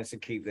got me to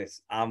keep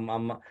this.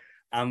 I'm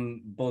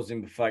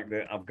buzzing the fact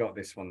that I've got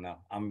this one now.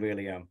 I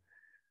really am.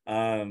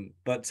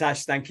 But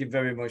Tash, thank you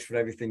very much for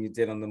everything you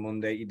did on the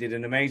Monday. You did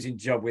an amazing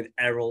job with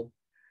Errol.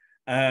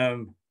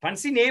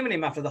 Fancy naming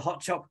him after the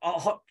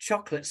hot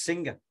chocolate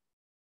singer.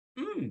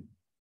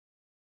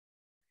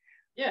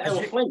 Yeah,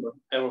 Errol Flynn.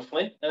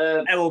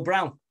 Errol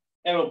Brown.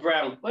 Errol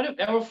Brown.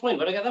 Errol Flynn.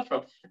 Where did I get that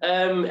from?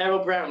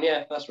 Errol Brown.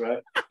 Yeah, that's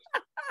right.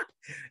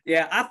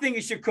 Yeah, I think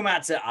it should come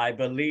out to I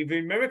Believe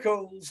in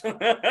Miracles.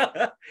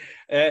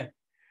 But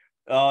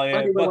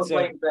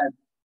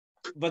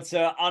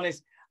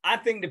honest, I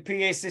think the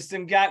PA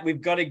system guy,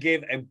 we've got to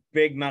give a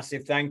big,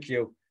 massive thank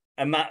you,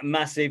 a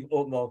massive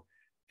utmost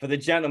for the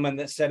gentleman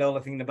that said all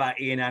the thing about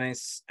Ian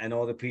Annis and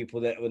all the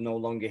people that were no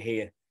longer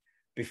here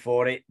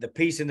before it. The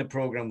piece in the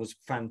program was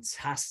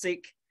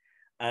fantastic.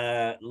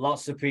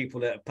 Lots of people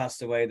that have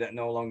passed away that are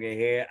no longer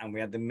here, and we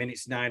had the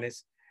Minutes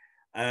Niners.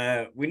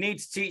 We need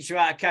to teach you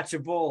how to catch a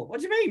ball. What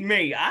do you mean,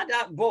 me?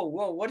 Whoa,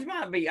 what do you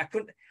mean me?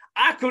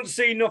 I couldn't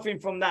see nothing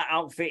from that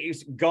outfit. It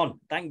was gone.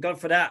 Thank God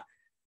for that.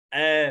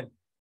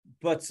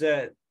 But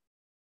the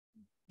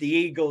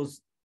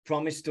Eagles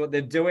promised that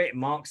they'd do it.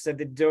 Mark said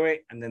they'd do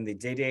it, and then they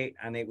did it,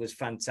 and it was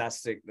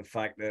fantastic. The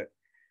fact that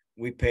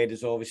we paid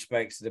us all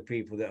respects to the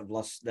people that have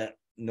lost, that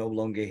no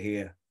longer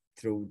here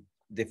through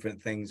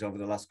different things over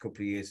the last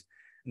couple of years,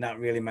 and that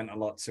really meant a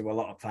lot to a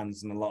lot of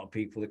fans and a lot of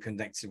people that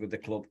connected with the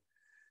club.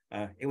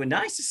 It was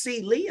nice to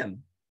see Liam,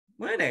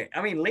 weren't it?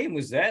 I mean, Liam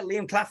was there.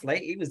 Liam Clafley,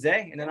 he was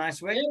there in a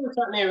nice way. Yeah, he was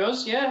sat near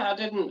us. Yeah, I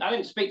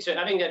didn't speak to him.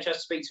 I didn't get a chance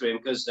to speak to him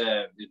because he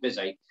was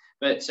busy.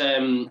 But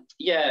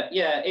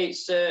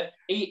it's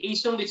he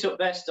summed it up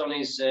best on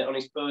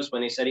his post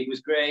when he said it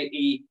was great.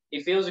 He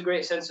feels a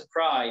great sense of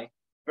pride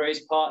for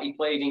his part he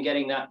played in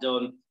getting that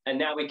done, and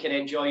now we can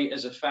enjoy it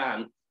as a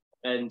fan.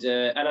 And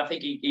I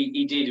think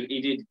he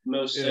did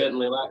most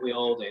certainly, like we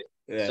all did.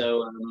 Yeah.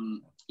 So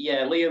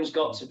Liam's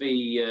got to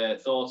be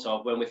thought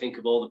of when we think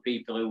of all the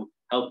people who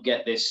helped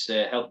get this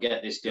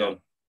done.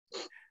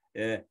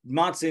 Yeah.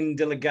 Martin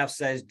Dillagaff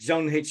says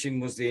John Hitchin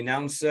was the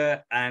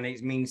announcer, and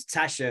it means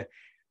Tasha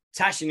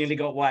nearly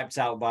got wiped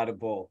out by the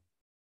ball.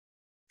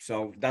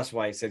 So that's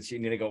why he said she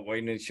nearly got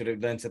wiped. She should have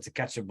learned how to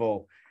catch a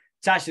ball.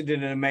 Tasha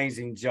did an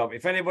amazing job.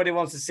 If anybody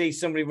wants to see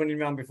somebody running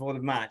around before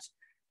the match,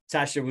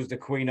 Tasha was the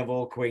queen of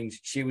all queens.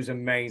 She was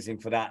amazing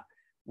for that.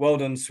 Well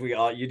done,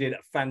 sweetheart. You did a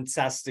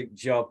fantastic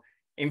job.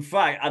 In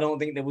fact, I don't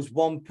think there was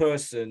one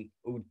person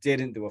who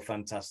didn't do a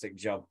fantastic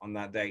job on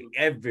that day.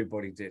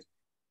 Everybody did.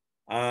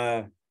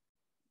 I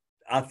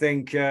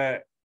think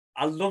I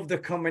love the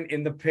comment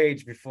in the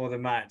page before the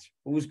match.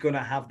 Who's going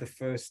to have the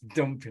first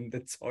dump in the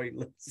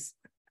toilets?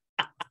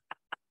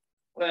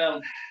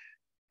 Well,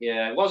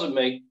 yeah, it wasn't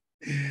me.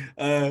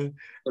 For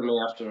me,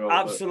 after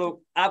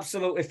all.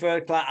 Absolutely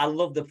fair class. I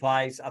love the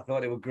pies. I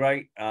thought they were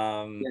great.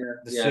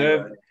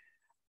 Serve. Right.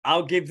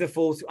 I'll give the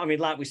full. I mean,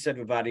 like we said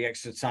about the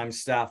extra time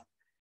staff,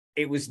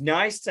 it was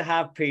nice to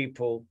have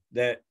people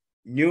that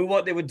knew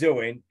what they were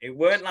doing. It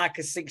weren't like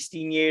a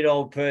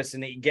 16-year-old person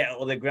that you get at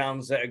other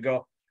grounds that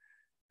go,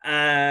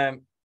 I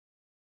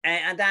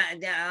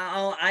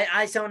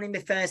it's only my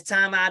first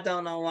time. I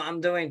don't know what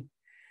I'm doing.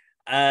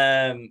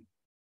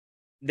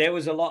 There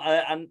was a lot,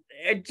 and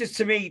it just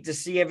to me to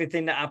see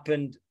everything that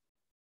happened,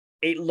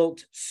 it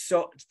looked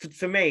so.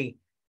 For me,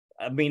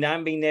 I mean,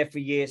 I've been there for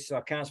years, so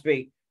I can't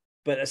speak.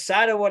 But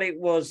aside of what it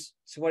was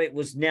to what it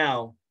was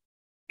now,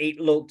 it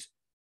looked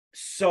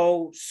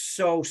so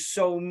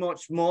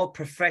much more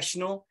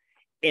professional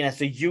in as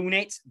a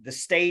unit. The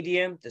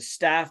stadium, the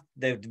staff,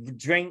 the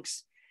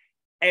drinks,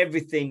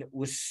 everything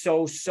was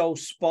so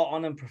spot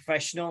on and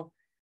professional.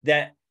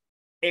 that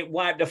it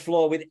wiped the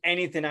floor with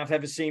anything I've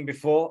ever seen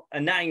before.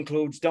 And that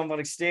includes Don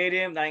Valley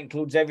Stadium. That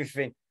includes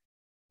everything.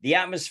 The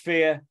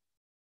atmosphere,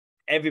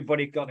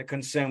 everybody got a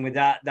concern with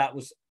that. That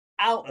was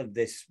out of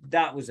this.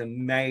 That was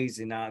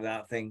amazing out of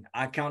that thing.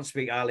 I can't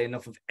speak highly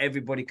enough of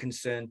everybody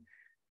concerned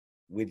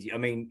with you. I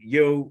mean,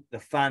 you, the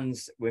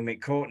fans, with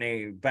Mick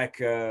Courtney,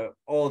 Becca,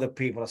 all the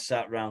people I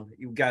sat around.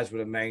 You guys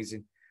were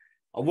amazing.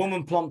 A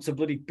woman plumped a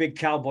bloody big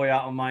cowboy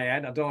out on my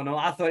head. I don't know.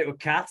 I thought it was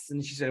cats.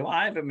 And she said, well,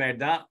 I haven't made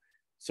that.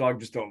 So I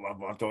just thought,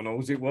 well, I don't know.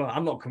 Was it? Well,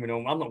 I'm not coming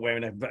home. I'm not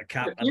wearing a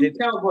cap. A few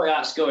cowboy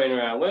hats going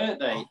around, weren't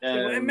they? They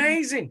were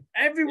amazing.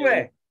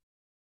 Everywhere.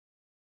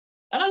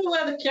 Yeah. I don't know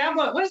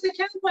where's the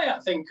cowboy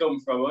hat thing come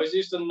from? Or is it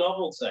just a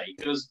novelty?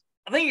 Because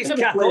I think it's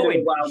Kath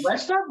Owen. Wild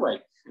West, have we?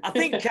 I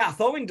think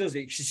Kath Owen does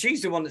it.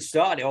 She's the one that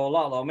started it all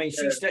out. I mean,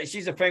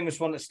 she's a famous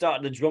one that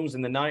started the drums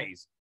in the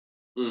 90s.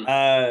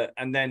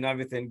 And then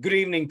everything. Good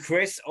evening,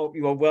 Chris. Hope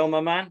you are well, my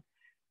man.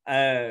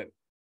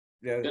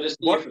 Good to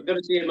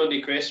see you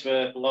Monday, Chris.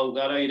 For long.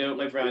 I know you don't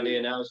live around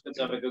here now. It's good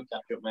to have a good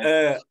catch up,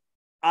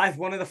 mate.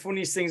 One of the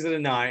funniest things of the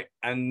night,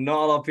 and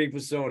not a lot of people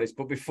saw this,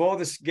 but before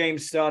this game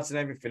starts and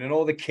everything, and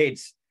all the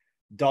kids,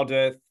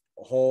 Dodder,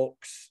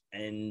 Hawks,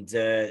 and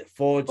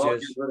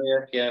Forgers,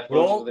 we're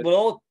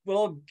all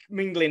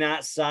mingling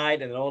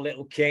outside, and all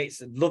little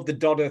kids. I love the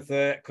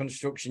Dodder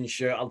construction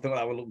shirt. I thought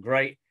that would look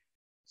great.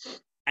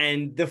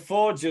 And the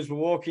Forgers were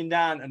walking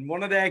down, and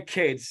one of their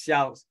kids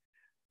shouts,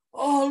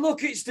 "Oh,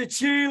 look, it's the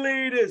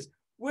cheerleaders.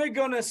 We're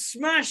going to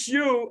smash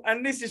you."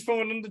 And this is from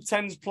an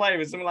under-10s player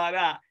or something like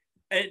that.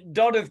 And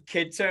Dodder's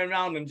kid turned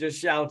around and just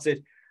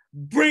shouted,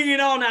 "Bring it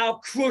on, I'll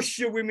crush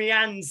you with my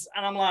hands."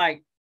 And I'm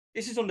like,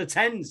 this is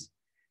under-10s.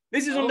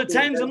 This is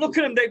under-10s. And look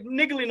at them, they're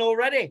niggling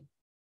already.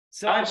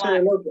 So I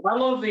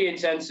love the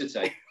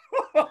intensity.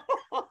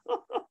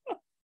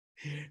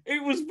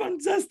 It was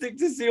fantastic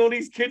to see all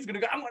these kids going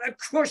to go, "I'm going to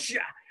crush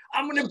you.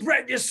 I'm going to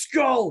break your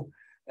skull."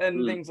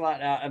 And things like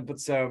that. But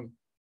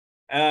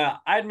I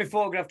had my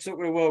photograph took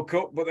with the World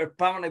Cup, but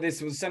apparently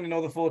this was sending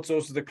all the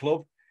photos to the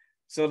club.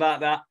 So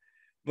that.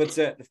 But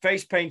the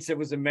face painter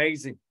was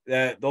amazing.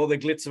 All the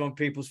glitter on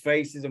people's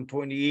faces and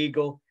putting the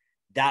eagle.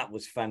 That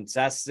was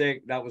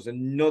fantastic. That was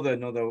another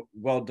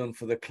well done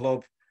for the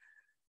club.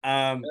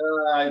 I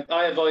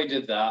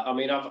avoided that. I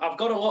mean, I've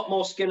got a lot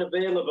more skin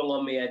available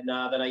on my head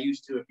now than I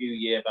used to a few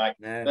years back.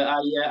 Yeah. But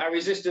I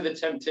resisted the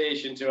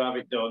temptation to have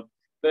it done.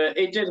 But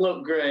it did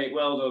look great.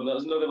 Well done. That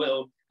was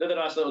another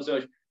nice little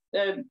touch.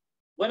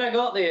 When I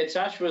got there,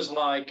 Tash was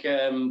like,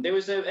 there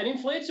was an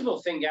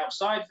inflatable thing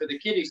outside for the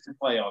kiddies to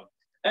play on.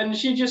 And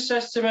she just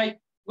says to me,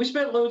 "We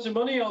spent loads of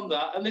money on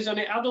that, and there's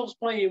only adults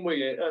playing with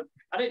it."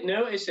 I didn't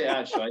notice it,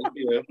 actually.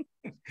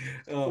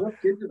 What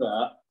kids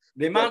that?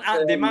 The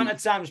amount of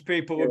times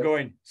people were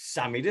going,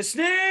 "Sammy the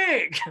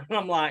Snake." And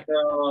I'm like,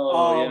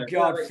 oh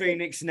God,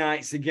 Phoenix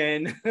Nights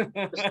again.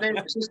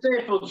 It's a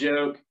staple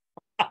joke.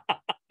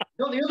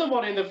 Got the other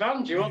one in the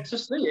van. Do you want to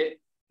see it?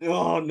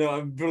 Oh,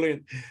 no,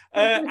 brilliant.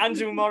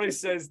 Andrew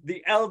Morris says,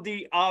 the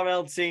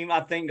LDRL team,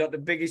 I think, got the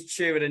biggest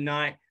cheer of the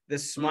night. The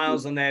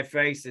smiles on their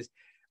faces.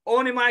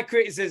 Only my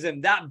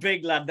criticism, that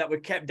big lad that we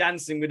kept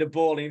dancing with the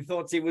ball, and he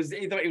thought he was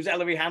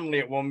Ellery Hanley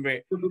at one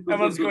bit.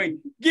 Everyone's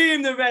going, "Give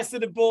him the rest of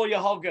the ball, you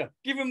hogger.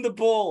 Give him the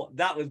ball."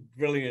 That was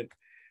brilliant.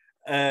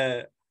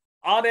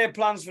 Are there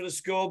plans for the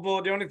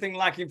scoreboard? The only thing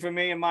lacking for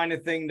me, a minor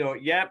thing, though.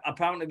 Yep,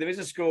 apparently there is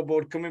a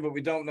scoreboard coming, but we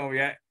don't know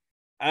yet.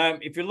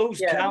 If you lose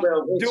count,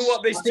 do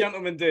what this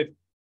gentleman did.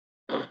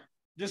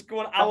 Just go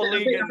on our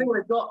league.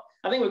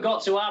 I think we've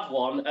got to have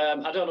one.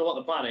 I don't know what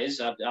the plan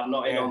is. I'm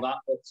not in on that,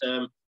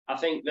 but I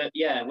think that,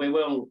 we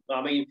will.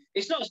 I mean,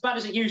 it's not as bad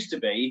as it used to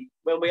be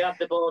when we had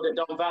the board at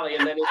Don Valley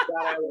and then it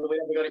ran out and we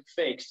never got it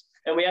fixed.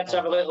 And we had to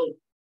have a little,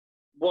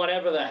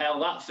 whatever the hell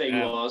that thing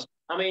was.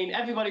 I mean,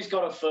 everybody's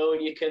got a phone.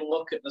 You can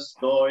look at the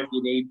score if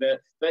you need.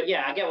 But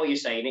yeah, I get what you're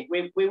saying.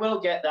 We will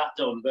get that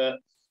done. But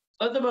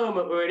at the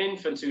moment, we're an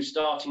infant who's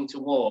starting to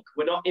walk.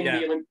 We're not in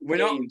the Olympic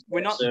Games.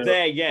 We're not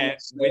there yet.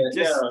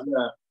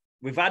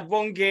 We've had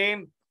one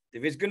game.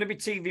 There is going to be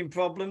teething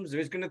problems.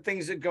 There is going to be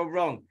things that go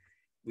wrong.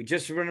 We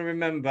just want to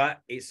remember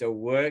it's a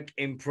work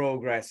in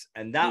progress,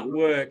 and that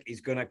work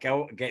is going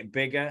to get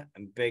bigger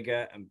and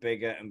bigger and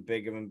bigger and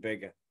bigger and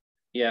bigger.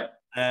 Yeah.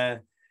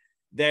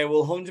 There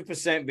will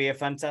 100% be a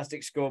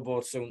fantastic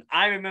scoreboard soon.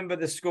 I remember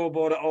the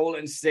scoreboard at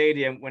Oulton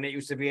Stadium when it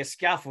used to be a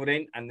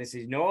scaffolding, and this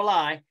is no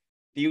lie.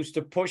 They used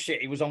to push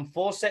it. It was on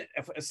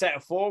a set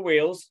of 4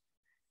 wheels,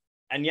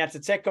 and you had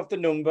to take off the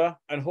number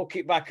and hook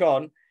it back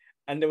on.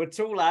 And there were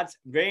 2 lads,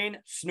 rain,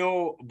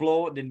 snow,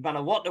 blow, didn't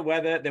matter what the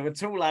weather. There were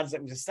 2 lads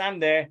that would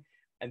stand there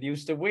and they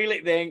used to wheel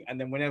it thing. And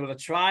then whenever they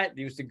try it,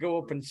 they used to go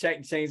up and check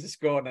and change the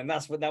score. And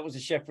that was a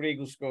Sheffield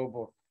Eagles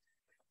scoreboard.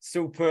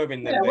 Superb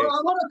in there. Yeah, well,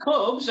 a lot of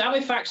clubs,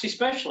 Halifax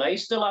especially,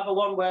 still have a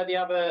one where they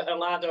have a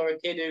lad or a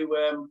kid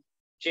who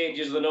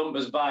changes the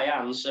numbers by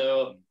hand.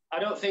 So I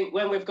don't think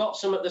when we've got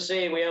some at the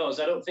same way us,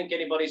 I don't think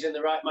anybody's in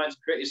the right mind to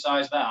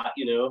criticise that,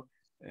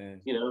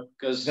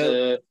 because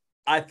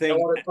I think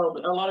a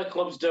lot of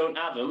clubs don't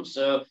have them,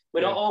 so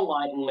we're not all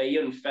like Lee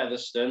and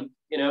Featherstone.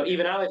 You know,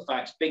 even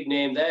Halifax, big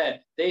name there,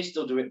 they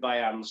still do it by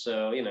hand.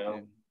 So you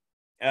know,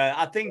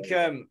 I think.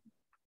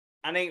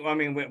 I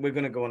mean, we're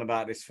going to go on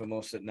about this for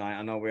most at night.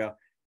 I know we are.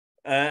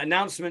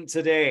 Announcement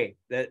today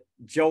that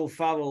Joel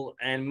Farrell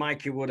and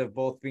Mikey Wood have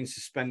both been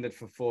suspended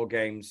for 4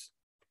 games.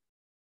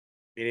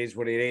 It is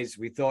what it is.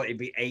 We thought it'd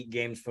be 8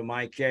 games for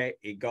Mikey.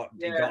 It got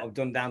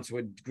done down to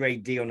a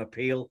grade D on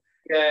appeal.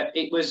 Yeah,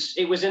 it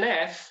was an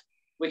F,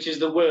 which is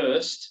the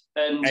worst,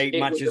 and 8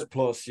 matches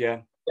plus,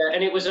 yeah.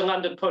 And it was a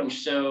landed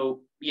punch,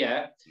 so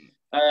yeah.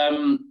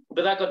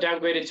 But that got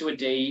downgraded to a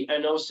D,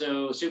 and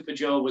also Super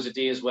Joe was a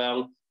D as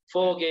well.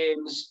 4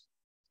 games.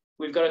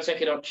 We've got to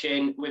take it on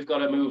chin. We've got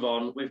to move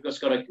on. We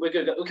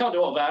can't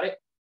do all about it.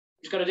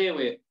 We've just got to deal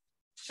with it.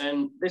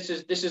 And this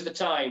is the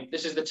time.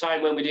 This is the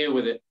time when we deal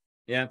with it.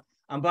 Yeah.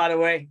 And by the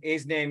way,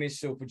 his name is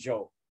Super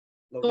Joe.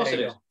 Look, of course it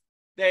is.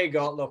 There you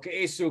go. Look, it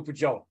is Super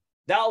Joe.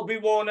 That'll be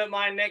worn at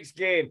my next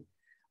game.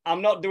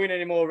 I'm not doing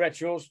any more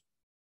retros.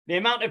 The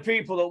amount of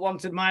people that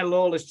wanted my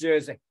Lawless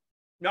jersey,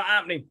 not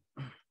happening.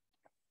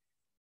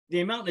 The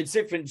amount of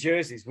different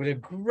jerseys were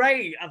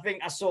great. I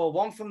think I saw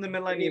one from the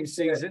Millennium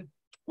season.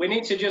 We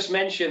need to just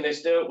mention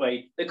this, don't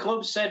we? The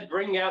club said,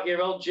 bring out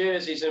your old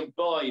jerseys, and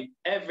boy,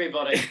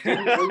 everybody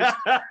didn't lose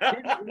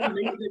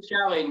the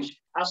challenge.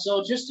 I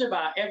saw just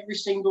about every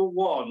single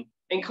one,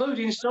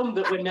 including some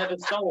that were never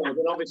sold,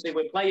 and obviously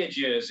were player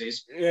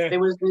jerseys. Yeah. There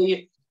was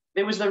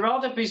the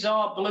rather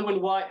bizarre blue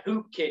and white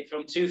hoop kit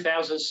from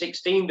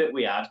 2016 that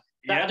we had.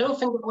 That I don't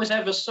think it was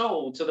ever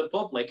sold to the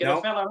public. And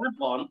a fella had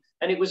one,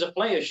 and it was a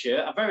player shirt.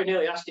 I very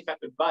nearly asked if I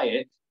could buy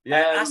it.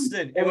 Yeah,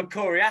 Aston. It was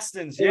Corey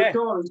Aston's, It was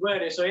Corey's,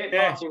 weren't it? So he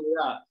parting with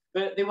that.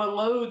 But there were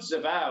loads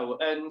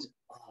about, and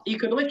you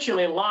could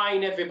literally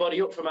line everybody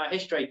up from our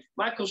history.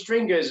 Michael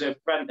Stringer's a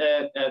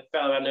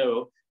fellow I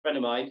know, friend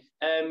of mine.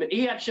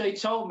 He actually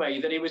told me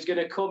that he was going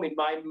to come in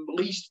my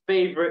least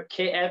favourite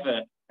kit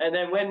ever. And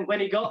then when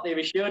he got there,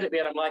 he showed it me,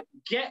 and I'm like,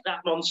 get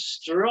that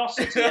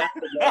monstrosity out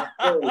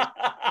of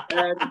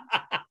there.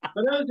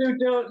 For those who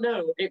don't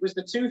know, it was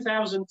the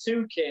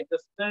 2002 kit, the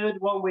 3rd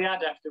one we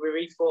had after we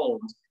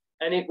reformed.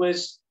 And it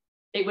was,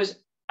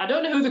 I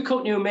don't know who the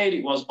company who made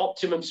it was,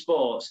 Optimum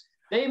Sports.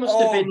 They must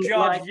have been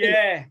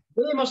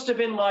they must have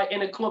been like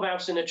in a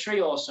clubhouse in a tree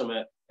or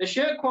something. The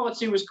shirt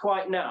quality was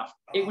quite naff.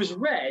 It was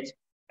red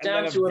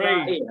down to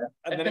about here,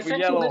 a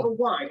pathetic little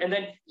white, and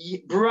then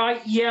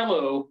bright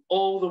yellow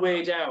all the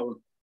way down.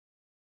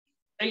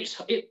 It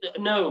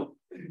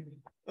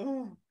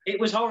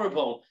was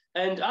horrible.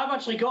 And I've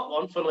actually got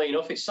one, funnily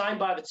enough. It's signed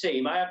by the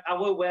team. I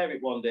will wear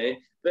it one day.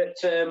 But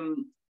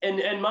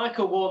and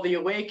Michael wore the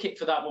away kit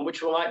for that one,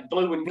 which were like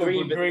blue and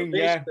green, but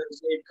the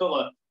same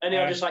colour. And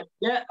I was just like,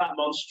 get that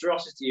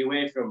monstrosity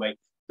away from me.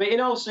 But in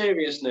all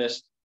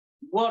seriousness,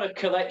 what a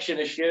collection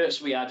of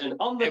shirts we had. And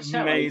on the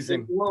telly,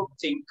 it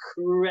looked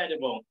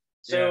incredible.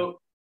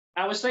 So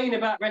I was saying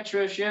about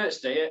Retro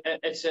Shirts Day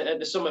at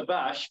the Summer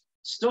Bash,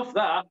 stuff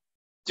that,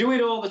 do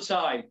it all the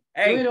time.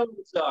 Do it all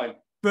the time.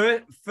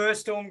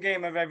 First home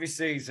game of every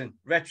season,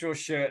 Retro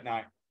Shirt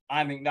Night.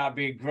 I think that'd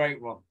be a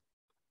great one.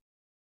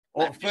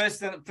 Or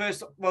first,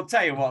 well,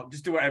 tell you what,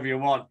 just do whatever you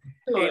want.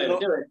 Do it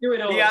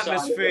all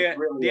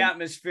the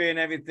atmosphere and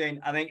everything.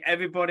 I think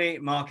everybody,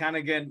 Mark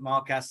Hannigan,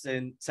 Mark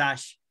Aston,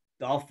 Tash,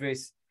 the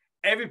office,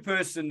 every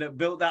person that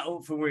built that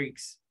up for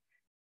weeks.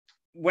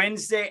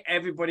 Wednesday,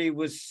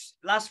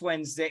 last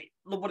Wednesday,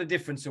 look what a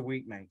difference a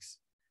week makes.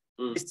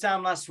 This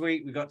time last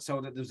week, we got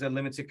told that there was a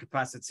limited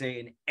capacity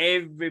and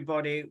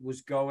everybody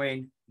was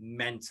going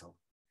mental.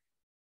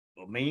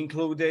 But me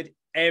included,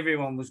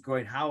 everyone was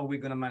going, how are we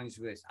going to manage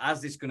this?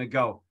 How's this going to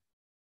go?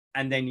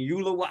 And then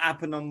you look what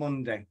happened on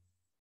Monday.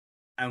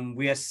 And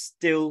we are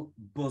still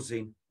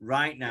buzzing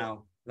right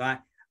now, right?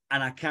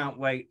 And I can't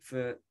wait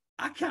to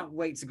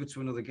go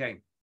to another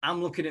game.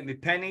 I'm looking at my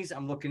pennies.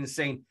 I'm looking and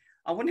saying,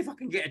 I wonder if I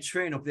can get a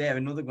train up there,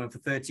 another one for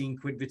 13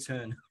 quid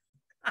return.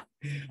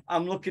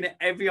 I'm looking at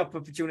every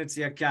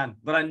opportunity I can.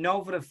 But I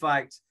know for a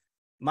fact,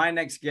 my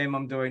next game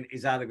I'm doing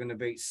is either going to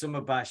be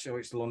Summer Bash or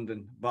it's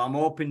London. But I'm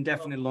hoping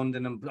definitely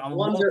London.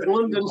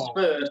 London's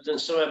first and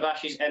Summer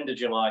Bash is end of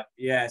July.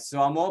 Yeah,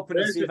 so I'm hoping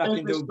to see if I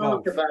can do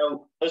both.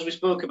 As we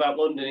spoke about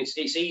London, it's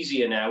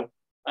easier now.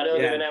 I know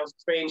they've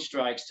announced train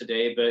strikes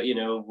today, but you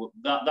know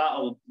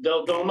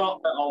they'll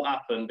not all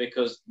happen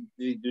because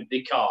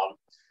they can't.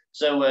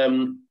 So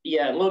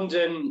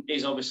London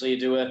is obviously a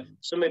doer.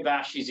 Summer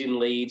Bash is in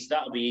Leeds.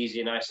 That'll be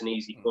easy, nice and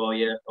easy for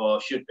you, or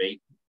should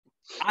be.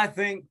 I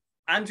think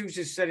Andrew's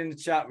just said in the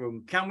chat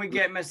room, can we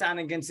get Miss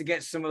Hannigan to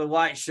get some of the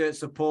white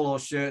shirts or polo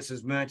shirts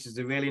as merch?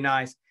 They're really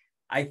nice.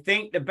 I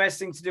think the best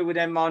thing to do with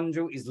them,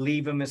 Andrew, is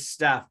leave them as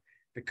staff.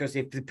 Because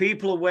if the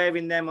people are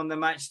wearing them on the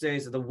match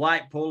days of the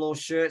white polo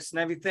shirts and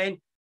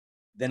everything,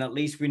 then at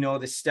least we know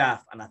the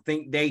staff. And I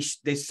think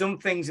there's some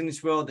things in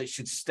this world that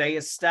should stay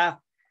as staff.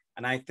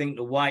 And I think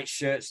the white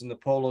shirts and the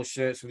polo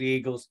shirts with the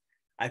Eagles,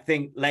 I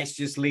think let's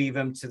just leave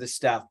them to the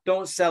staff.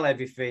 Don't sell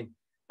everything.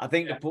 I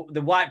think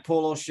the white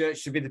polo shirts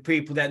should be the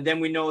people that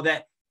then we know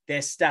that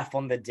their staff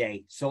on the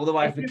day. So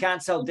otherwise, we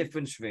can't tell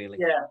difference really.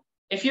 Yeah.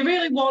 If you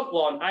really want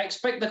one, I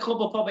expect the club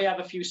will probably have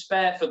a few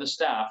spare for the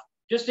staff.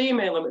 Just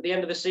email them at the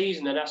end of the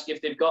season and ask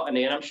if they've got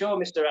any. And I'm sure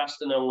Mr.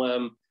 Aston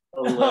will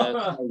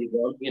tell you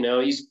one. You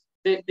know,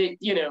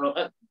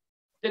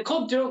 the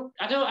club don't.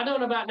 I don't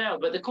know about now,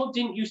 but the club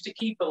didn't used to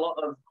keep a lot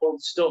of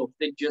old stuff.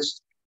 They'd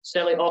just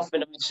sell it off for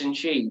nice and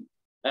cheap.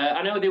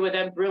 I know there were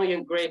them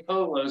brilliant grey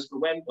polos for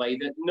Wembley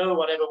that no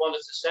one ever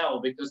wanted to sell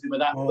because they were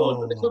that good.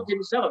 But the club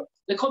didn't sell them.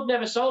 The club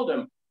never sold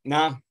them.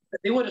 Nah.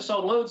 They would have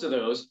sold loads of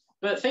those.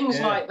 But things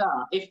like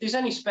that, if there's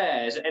any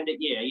spares at the end of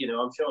the year, you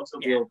know, I'm sure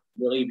somebody will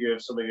relieve you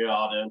of some of your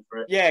hard-earned for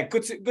it. Yeah,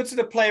 good to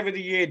the player of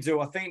the year,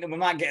 do. I think that we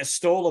might get a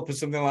stall up or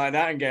something like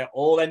that and get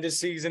all end of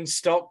season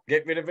stock,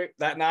 get rid of it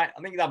that night.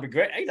 I think that'd be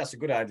great. Hey, that's a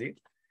good idea.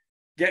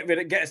 Get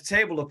a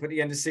table up at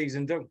the end of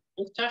season, do.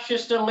 If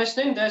Tasha's still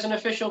listening, there's an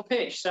official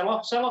pitch. Sell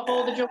off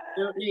all the junk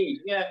you don't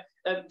need. Yeah,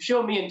 I'm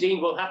sure me and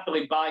Dean will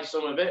happily buy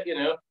some of it, you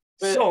know.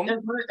 But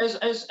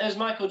as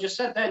Michael just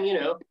said, then, you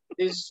know,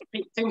 there's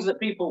things that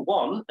people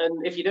want,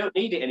 and if you don't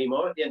need it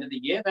anymore at the end of the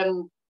year,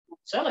 then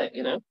sell it,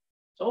 you know.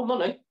 It's all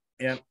money.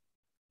 Yeah.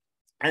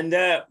 And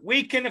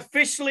we can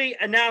officially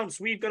announce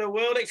we've got a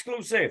world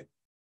exclusive.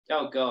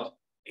 Oh, God.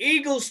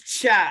 Eagles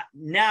Chat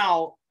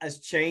now has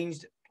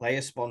changed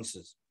player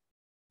sponsors.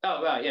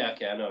 Oh, right. Yeah,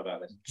 okay. I know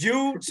about this.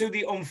 Due to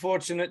the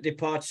unfortunate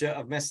departure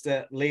of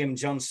Mr. Liam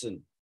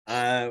Johnson,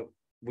 I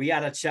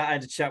had a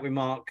chat with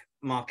Mark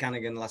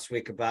Hannigan last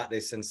week about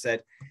this and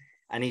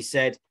he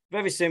said,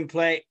 very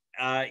simply,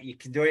 you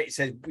can do it. He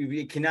said,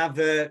 you can have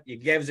you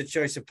gave us a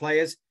choice of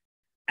players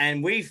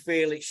and we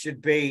feel it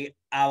should be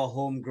our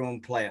homegrown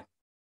player.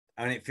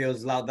 And it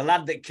feels like the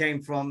lad that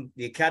came from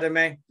the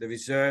academy, the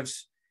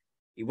reserves,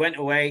 he went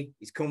away,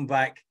 he's come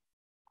back.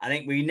 I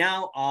think we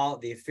now are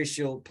the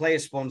official player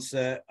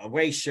sponsor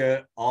away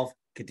shirt of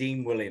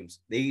Kadeem Williams.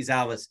 These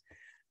ours.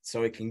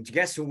 So we can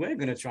guess who we're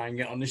going to try and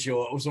get on the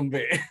show or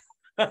something.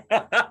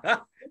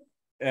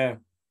 Yeah,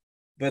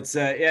 but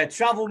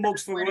travel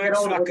mugs for work.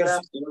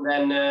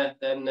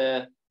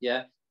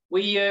 Yeah,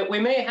 we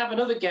may have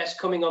another guest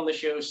coming on the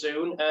show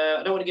soon.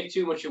 I don't want to give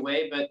too much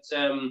away, but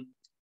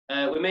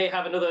we may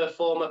have another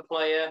former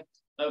player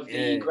of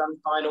the grand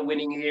final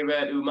winning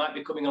era who might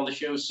be coming on the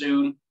show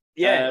soon.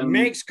 Yeah,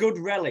 makes good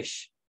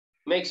relish.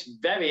 Makes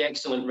very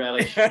excellent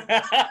relish.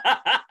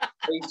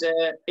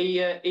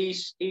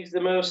 He's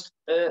the most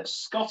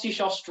Scottish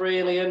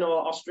Australian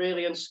or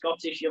Australian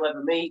Scottish you'll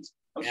ever meet.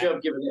 I'm sure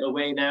I've given it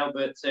away now,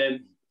 but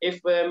if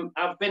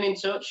I've been in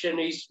touch and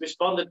he's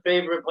responded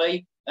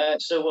favourably,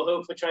 so we'll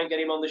hopefully try and get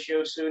him on the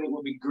show soon. It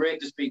will be great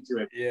to speak to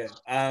him. Yeah,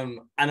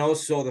 and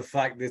also the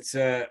fact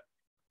that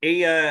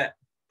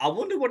I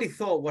wonder what he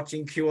thought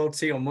watching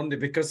QLT on Monday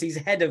because he's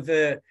head of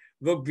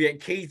rugby at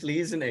Keighley,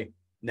 isn't he?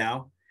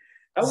 Now.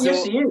 Oh,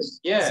 yes, he is.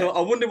 Yeah. So I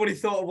wonder what he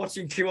thought of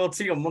watching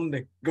QLT on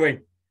Monday.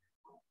 Going,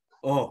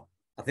 I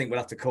think we'll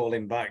have to call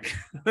him back.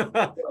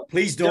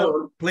 Please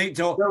don't. Please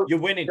don't. You're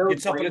winning. You're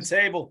top of the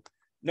table.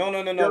 No.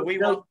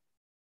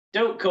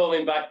 Don't call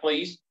him back,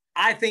 please.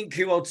 I think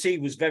QLT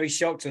was very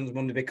shocked on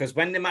Monday because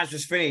when the match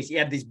was finished, he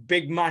had this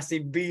big,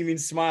 massive, beaming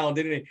smile,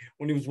 didn't he?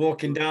 When he was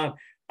walking down,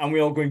 and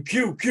we all going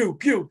Q, Q,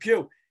 Q,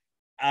 Q.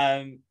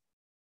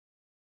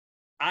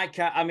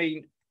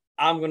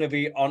 I'm going to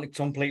be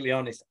completely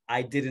honest.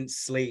 I didn't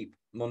sleep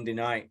Monday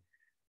night.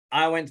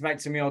 I went back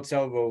to my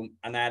hotel room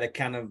and I had a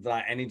can of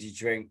energy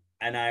drink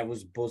and I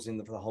was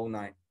buzzing for the whole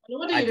night.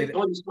 What do you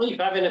do? Sleep?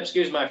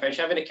 Excuse my French,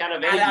 having a can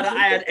of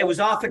energy. It was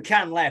half a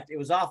can left.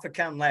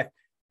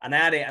 And I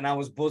had it and I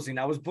was buzzing.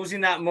 I was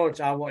buzzing that much.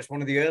 I watched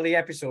one of the early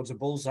episodes of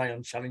Bullseye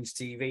on Challenge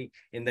TV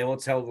in the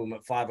hotel room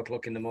at 5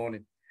 o'clock in the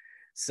morning.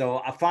 So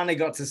I finally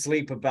got to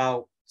sleep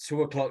about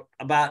 2 o'clock,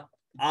 about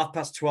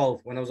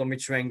 12:30 when I was on my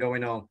train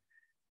going home.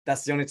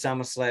 That's the only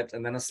time I slept.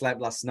 And then I slept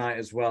last night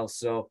as well.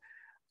 So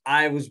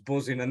I was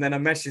buzzing. And then I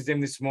messaged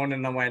him this morning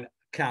and I went,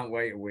 can't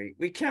wait a week.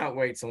 We can't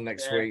wait till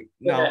next week.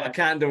 No, I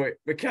can't do it.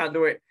 We can't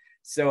do it.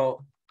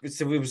 So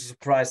we were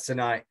surprised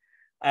tonight.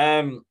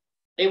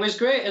 It was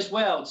great as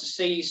well to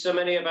see so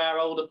many of our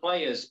older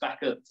players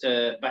back at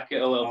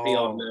OLP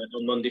on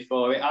Monday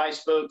for it. I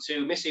spoke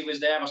to Missy was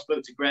there. I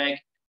spoke to Greg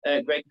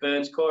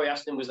Burns. Corey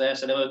Aston was there.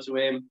 Said hello to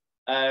him.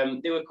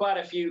 There were quite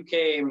a few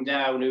came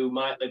down who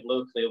might live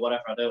locally or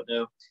whatever. I don't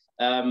know.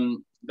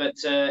 But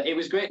it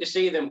was great to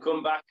see them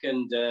come back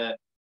and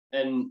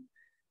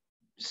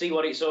see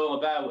what it's all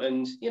about.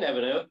 And you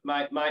never know,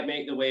 might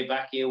make their way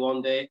back here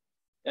one day.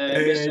 40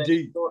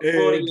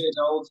 years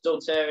old, still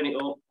tearing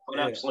it up. An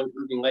absolute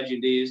fucking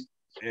legend he is.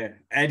 Yeah,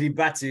 Eddie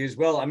Batty as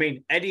well. I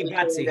mean, Eddie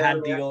Batty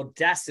had the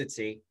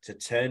audacity to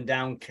turn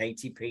down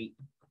Katie Pete.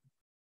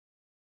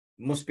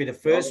 Must be the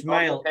first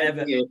male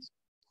ever.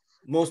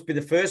 Must be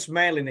the first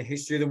male in the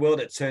history of the world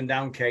that turned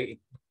down Katie.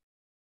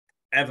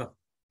 Ever.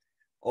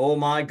 Oh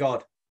my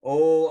God.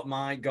 Oh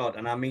my God.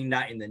 And I mean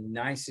that in the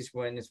nicest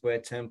way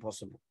term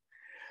possible.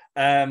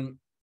 But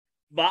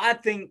I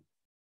think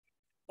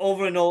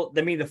over and all,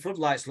 I mean, the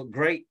floodlights look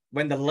great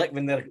when the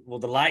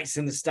lights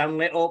in the stand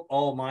lit up.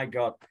 Oh my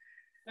God.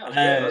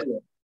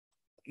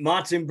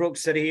 Martin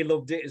Brooks said he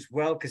loved it as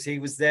well because he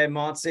was there.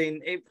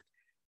 Martin,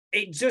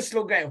 it just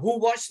looked like who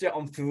watched it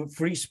on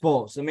Free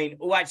Sports. I mean,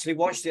 who actually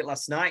watched it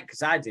last night?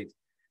 Because I did.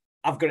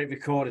 I've got it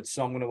recorded,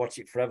 so I'm going to watch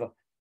it forever.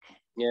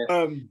 Yeah.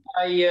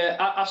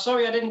 I'm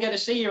sorry I didn't get to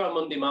see you on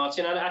Monday,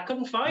 Martin. I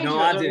couldn't find you.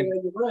 I don't know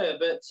where you were,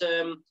 but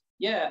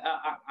yeah,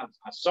 I'm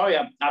sorry.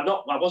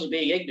 I wasn't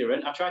being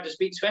ignorant. I tried to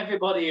speak to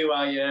everybody who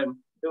I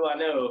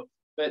know.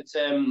 But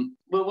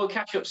we'll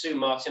catch up soon,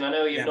 Martin. I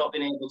know you've not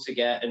been able to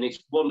get, and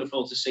it's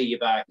wonderful to see you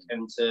back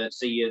and to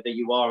see that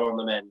you are on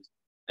the mend.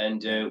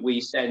 And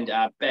we send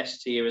our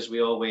best to you as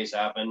we always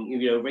have. And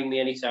ring me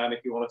anytime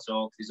if you want to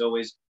talk.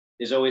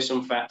 There's always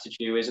some fat to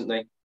chew, isn't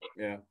there?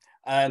 Yeah,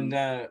 and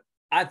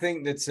I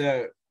think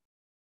that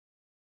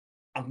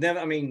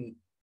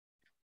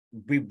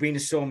we've been to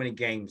so many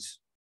games,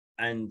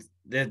 and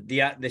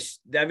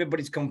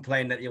everybody's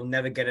complaining that you'll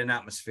never get an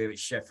atmosphere at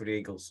Sheffield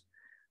Eagles.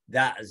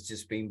 That has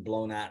just been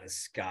blown out of the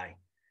sky.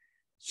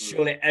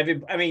 Surely,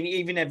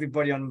 even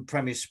everybody on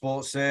Premier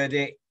Sports heard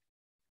it.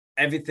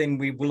 Everything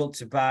we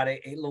looked about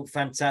it, it looked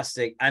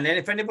fantastic. And then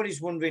if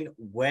anybody's wondering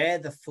where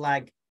the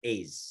flag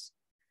is,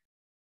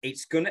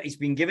 it's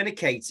been given to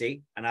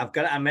Katie, and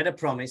I made a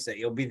promise that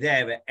he'll be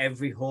there at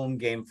every home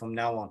game from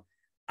now on.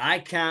 I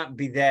can't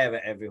be there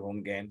at every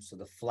home game, so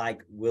the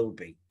flag will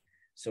be.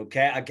 So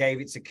I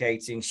gave it to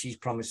Katie, and she's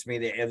promised me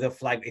that the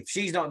flag, if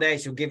she's not there,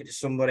 she'll give it to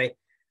somebody.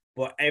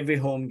 But every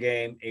home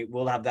game, it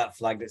will have that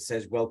flag that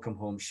says "Welcome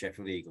home,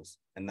 Sheffield Eagles,"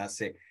 and that's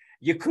it.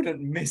 You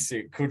couldn't miss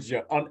it, could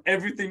you? On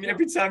everything,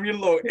 every time you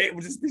look, it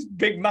was just this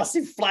big,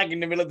 massive flag in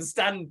the middle of the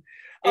stand.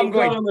 I'm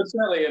going on the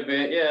telly a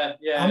bit,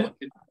 yeah.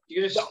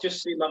 You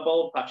just see my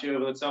ball patch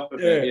over the top of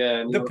it,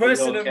 yeah. The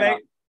person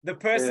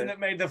that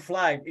made the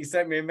flag, he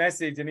sent me a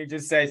message, and he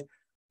just says,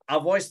 "I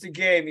watched the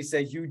game." He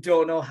says, "You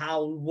don't know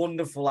how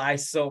wonderful I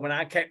saw when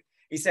I kept."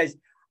 He says,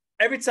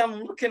 "Every time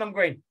I'm looking, I'm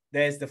going,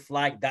 there's the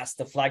flag. That's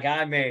the flag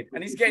I made."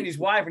 And he's getting his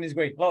wife, and he's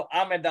going, "Look,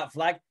 I made that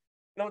flag."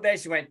 Look, there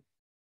she went.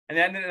 And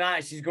at the end of the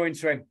night, she's going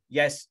to him,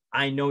 "Yes,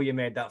 I know you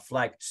made that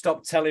flag.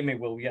 Stop telling me,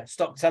 will you?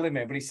 Stop telling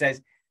me." But he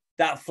says,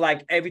 that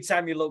flag, every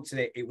time you looked at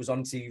it, it was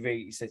on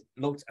TV. He said,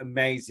 "Looked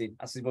amazing."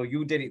 I said, "Well,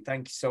 you did it.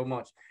 Thank you so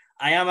much."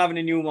 I am having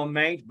a new one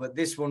made, but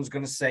this one's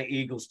going to say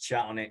Eagles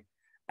Chat on it.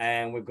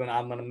 And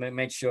I'm going to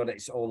make sure that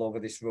it's all over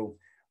this room.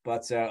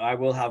 But I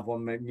will have a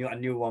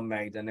new one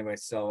made anyway.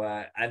 So,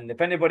 and if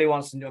anybody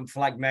wants a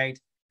flag made,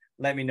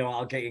 let me know.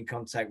 I'll get in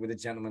contact with the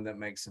gentleman that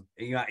makes them.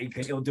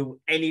 He'll do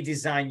any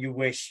design you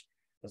wish,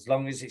 as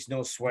long as it's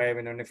no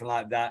swearing or anything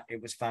like that.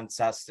 It was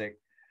fantastic.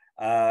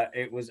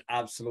 It was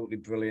absolutely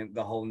brilliant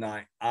the whole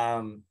night.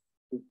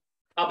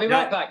 I'll be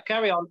right back.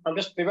 Carry on. I'll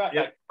just be right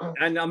back.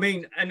 And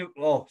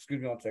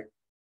excuse me one sec.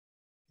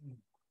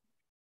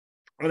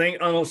 I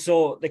think, and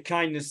also the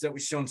kindness that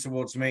was shown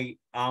towards me,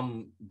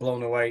 I'm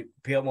blown away.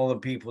 All the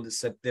people that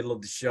said they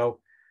loved the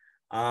show.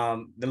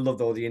 They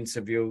loved all the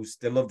interviews.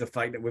 They loved the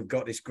fact that we've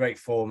got this great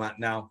format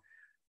now.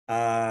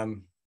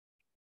 And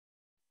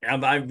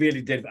I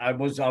really did. I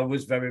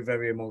was very,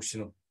 very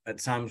emotional at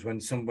times when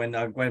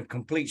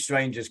complete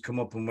strangers come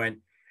up and went,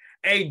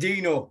 "Hey,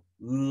 Deano,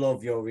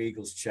 love your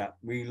Eagles chat.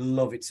 We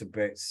love it to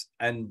bits."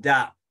 And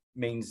that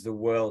means the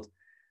world.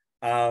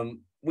 I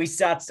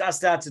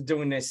started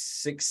doing this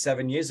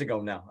 6-7 years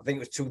ago now. I think it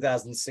was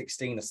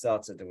 2016 I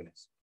started doing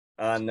this.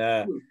 And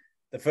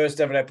the first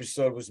ever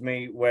episode was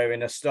me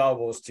wearing a Star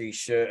Wars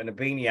t-shirt and a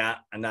beanie hat,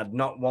 and had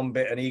not one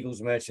bit of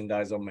Eagles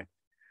merchandise on me.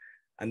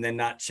 And then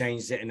that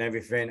changed it and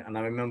everything. And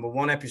I remember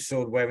one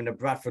episode wearing a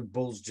Bradford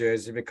Bulls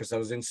jersey because I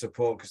was in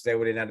support because they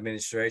were in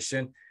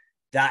administration.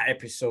 That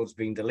episode's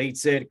been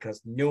deleted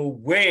because no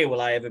way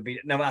will I ever be,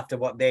 never after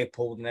what they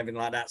pulled and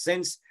everything like that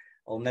since.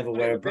 I'll never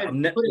wear a Bradford.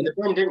 You put it in the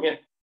bin, didn't you?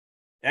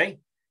 Hey?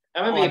 I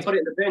remember you put it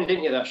in the bin,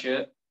 didn't you, that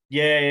shirt?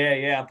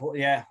 Yeah.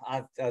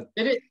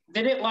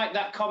 Did it like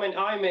that comment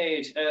I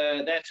made?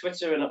 Their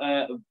Twitter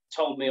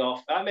told me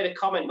off. I made a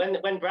comment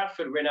when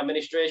Bradford were in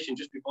administration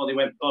just before they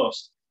went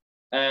bust.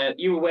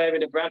 You were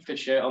wearing a Bradford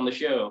shirt on the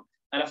show,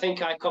 and I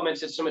think I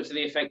commented something to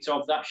the effect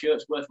of, "That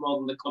shirt's worth more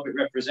than the club it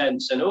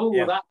represents." And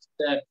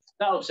that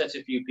upset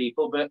a few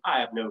people, but I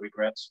have no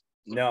regrets.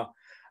 No.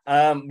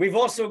 We've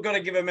also got to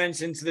give a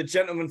mention to the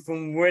gentleman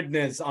from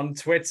Widnes on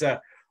Twitter,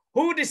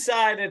 who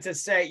decided to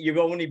say, "You've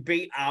only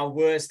beat our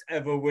worst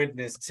ever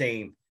Widnes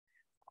team."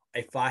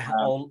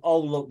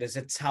 Look, there's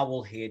a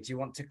towel here. Do you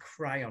want to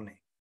cry on it?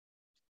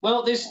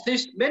 Well,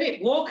 there's many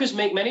Walkers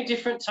make many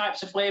different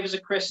types of flavors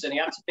of crisps, and he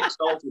had to pick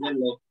salty,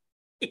 didn't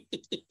he?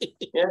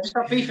 Yeah, just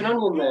have beef and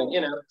onion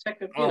there.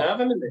 Have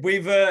them in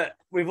there.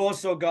 We've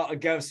also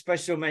got a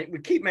special. We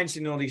keep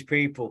mentioning all these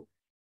people,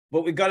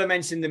 but we've got to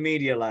mention the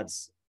media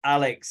lads: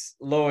 Alex,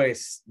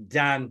 Lois,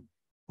 Dan,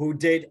 who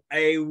did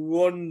a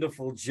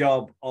wonderful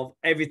job of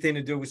everything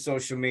to do with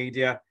social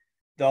media,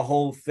 the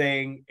whole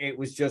thing. It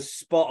was just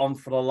spot on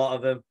for a lot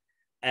of them.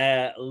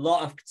 A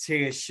lot of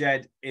tears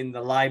shed in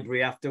the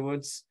library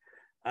afterwards.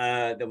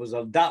 That was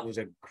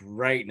a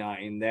great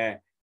night in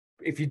there.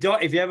 If you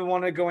ever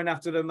want to go in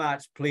after the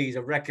match, please,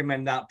 I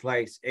recommend that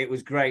place. It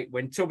was great.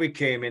 When Tubby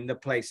came in, the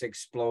place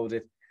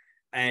exploded,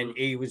 and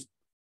he was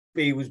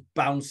he was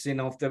bouncing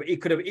off them. He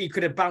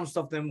could have bounced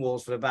off them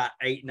walls for about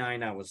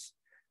 8-9 hours.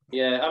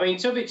 Yeah, I mean,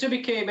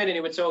 Tubby came in and he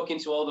was talking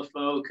to all the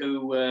folk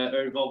who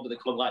are involved with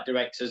the club, like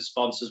directors,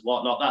 sponsors,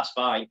 whatnot. That's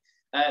fine.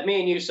 Me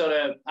and you sort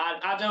of,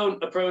 I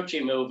don't approach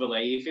him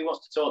overly. If he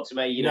wants to talk to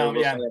me, we'll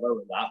say hello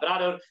with that. But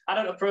I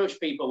don't approach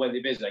people when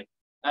they're busy.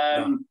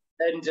 And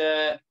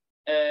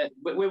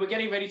we were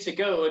getting ready to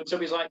go, and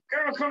Tubby's like,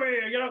 "Girl, come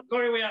here! You're not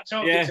going without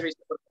talking to me."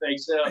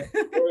 So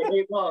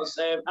it was.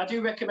 I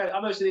do recommend.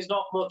 Obviously, there's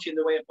not much in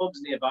the way of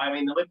pubs nearby. I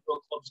mean, the Liverpool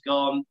club's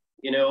gone.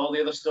 All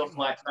the other stuff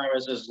like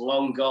Farrah's has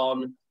long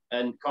gone,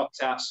 and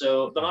Cocktat.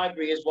 So the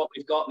library is what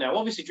we've got now.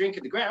 Obviously, drink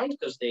at the ground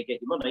because they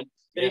get your money.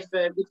 But if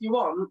you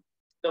want,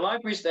 the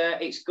library's there.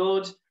 It's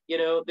good.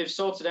 They've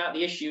sorted out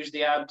the issues they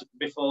had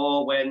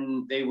before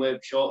when they were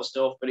short of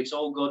stuff, but it's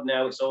all good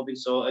now. It's all been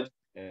sorted.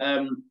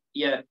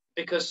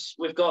 Because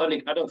we've got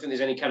I don't think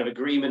there's any kind of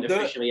agreement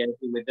officially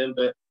anything with them,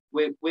 but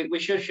we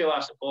should show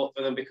our support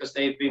for them because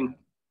they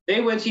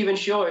weren't even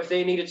sure if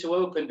they needed to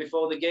open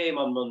before the game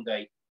on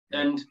Monday.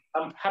 And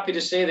I'm happy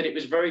to say that it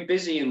was very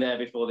busy in there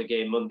before the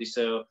game Monday.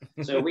 So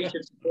we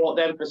should support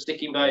them for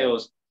sticking by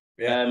us.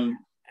 I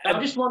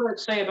just want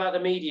to say about the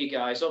media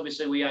guys.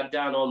 Obviously, we had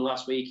Dan on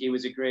last week. He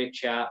was a great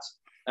chat.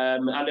 I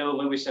know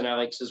Lewis and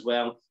Alex as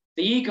well.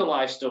 The Eagle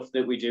Eye stuff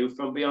that we do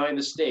from behind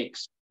the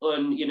sticks,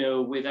 and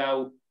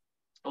without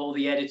all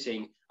the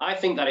editing, I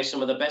think that is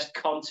some of the best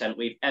content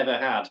we've ever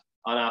had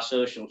on our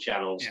social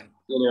channels.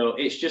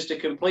 It's just a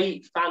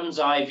complete fan's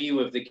eye view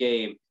of the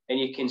game, and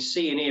you can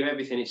see and hear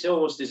everything. It's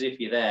almost as if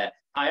you're there.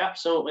 I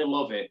absolutely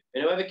love it.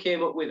 And whoever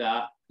came up with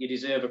that, you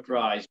deserve a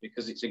prize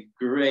because it's a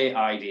great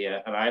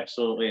idea, and I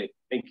absolutely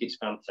think it's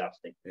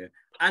fantastic.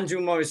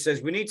 Andrew Morris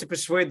says, we need to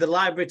persuade the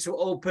library to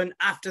open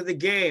after the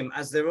game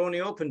as they're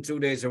only open 2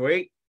 days a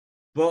week.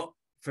 But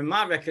from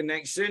my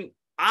recollection,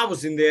 I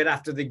was in there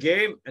after the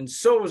game, and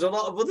so was a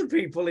lot of other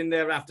people in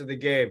there after the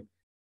game.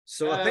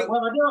 So I think.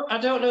 Well, I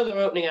don't know their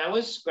opening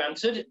hours,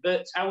 granted,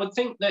 but I would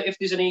think that if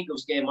there's an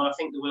Eagles game, I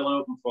think they will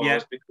open for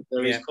us because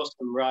there is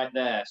custom right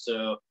there.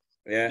 So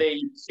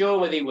they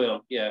surely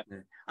will.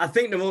 I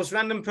think the most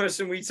random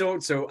person we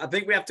talked to, I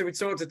think we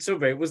talked to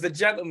Tubby, was the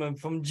gentleman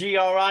from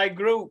GRI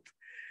Group.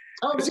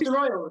 Oh, Mr.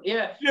 Royal,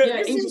 he's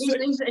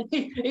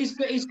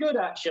good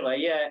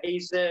actually.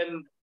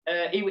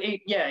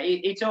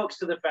 He talks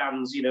to the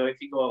fans.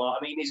 If you go a lot.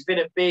 I mean, he's been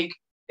a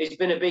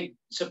big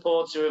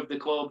supporter of the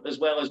club as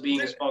well as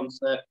being a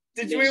sponsor.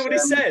 Did you hear what he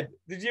said?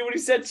 Did you hear what he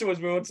said to us?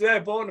 We went to the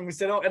airport and we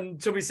said,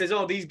 and Tubby says,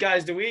 these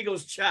guys do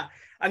Eagles chat,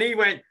 and he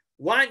went,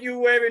 why aren't you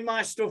wearing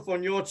my stuff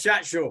on your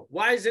chat show?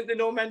 Why isn't there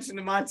no mention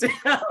of my team?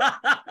 Hang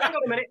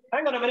on a minute.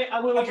 I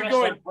will address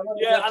that.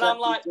 And I'm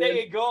like, there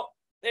you go,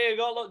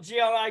 look,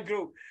 GRI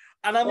Group.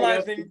 And I'm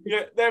like,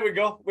 there we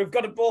go. We've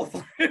got it both.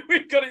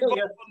 We've got it both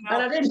now.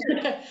 And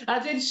I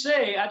did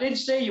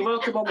say you're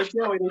welcome on the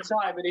show any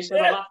time. And he said,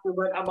 I'll have to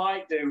went, I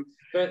might do.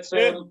 But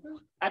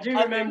I do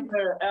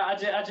remember,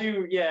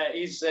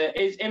 he's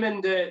him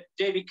and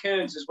David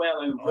Kearns as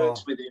well, who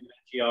works with him at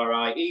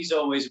GRI. He's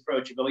always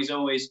approachable. He's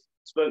always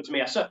spoke to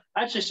me. I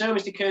actually saw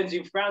Mr. Kearns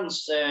in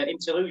France, in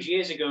Toulouse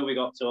years ago. We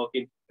got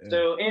talking.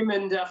 So him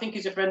and I think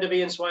he's a friend of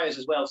Ian Swires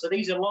as well. So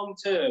these are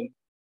long-term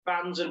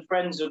fans and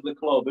friends of the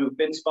club who've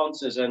been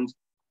sponsors, and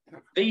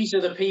these are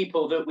the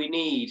people that we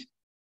need.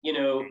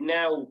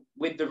 Now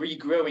with the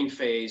regrowing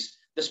phase,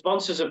 the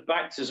sponsors have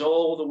backed us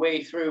all the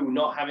way through,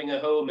 not having a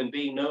home and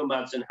being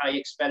nomads and high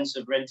expense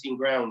of renting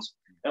grounds.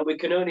 And we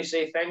can only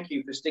say thank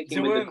you for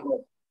sticking with the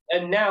club.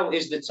 And now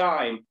is the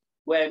time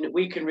when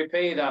we can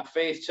repay that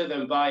faith to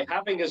them by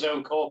having his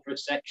own corporate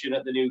section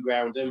at the new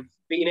ground and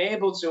being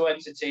able to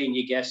entertain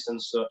your guests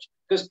and such.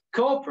 Because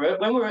corporate,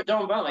 when we were at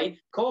Don Valley,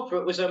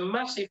 corporate was a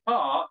massive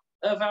part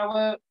of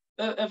our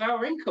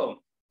income.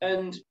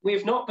 And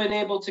we've not been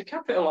able to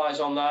capitalise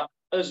on that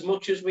as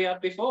much as we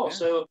had before.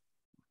 So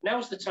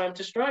now's the time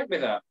to strike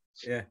with that.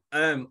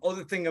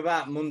 Other thing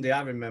about Monday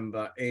I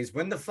remember is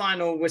when the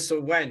final whistle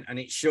went and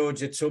it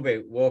showed you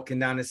Tubby walking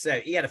down the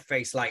set, he had a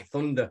face like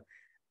thunder.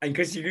 And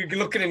because you could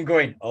look at him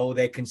going,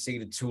 they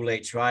conceded 2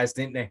 late tries,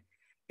 didn't they?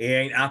 He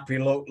ain't happy.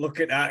 Look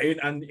at that.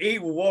 And he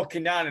was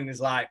walking down and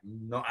he's like,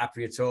 not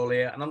happy at all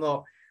here. And I'm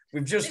like,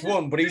 we've just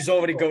won, but he's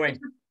already going,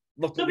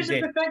 look what we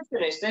did. Tubby's a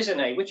perfectionist, isn't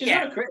he? Which is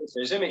not a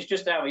criticism. It's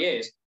just how he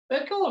is.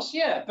 But of course,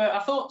 But I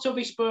thought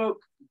Tubby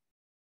spoke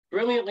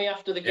brilliantly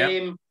after the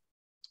game.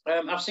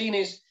 I've seen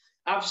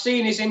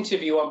his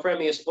interview on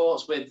Premier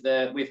Sports with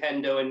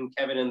Hendo and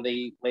Kevin and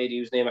the lady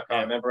whose name I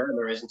can't remember.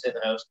 Emma, isn't it,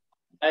 the host?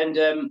 And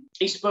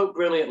he spoke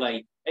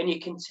brilliantly. And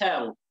you can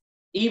tell,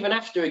 even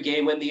after a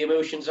game when the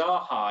emotions are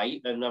high,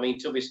 and I mean,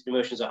 Tubby's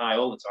emotions are high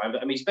all the time,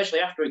 but I mean, especially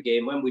after a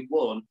game when we'd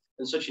won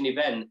and such an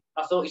event,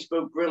 I thought he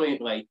spoke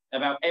brilliantly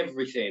about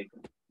everything.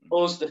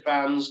 Us, the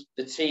fans,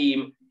 the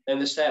team,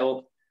 and the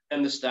setup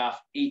and the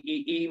staff.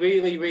 He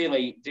really,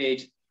 really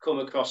did come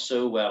across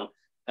so well.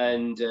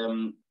 And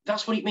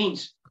that's what it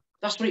means.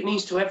 That's what it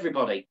means to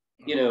everybody.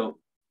 There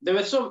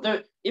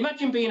are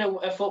imagine being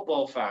a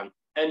football fan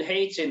and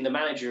hating the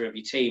manager of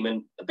your team.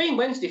 And being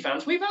Wednesday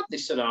fans, we've had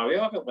this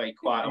scenario, haven't we,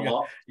 quite a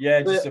lot?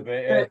 Yeah, just a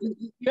bit,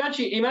 yeah.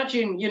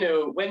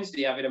 Imagine,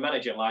 Wednesday having a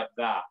manager like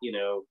that,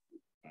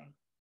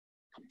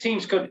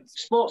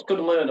 sports could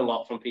learn a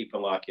lot from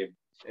people like him.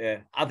 Yeah,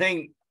 I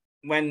think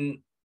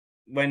when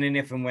and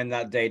if and when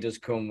that day does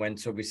come, when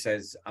Tubby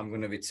says, I'm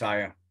going to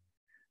retire,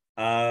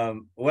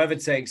 whoever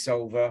takes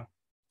over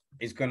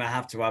is going to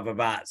have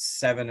about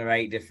 7 or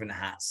 8 different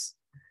hats,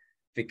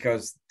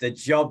 because the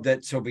job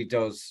that Tubby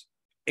does,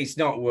 it's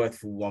not worth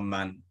for one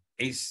man.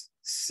 It's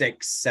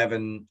 6,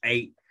 7,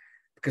 8,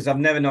 because I've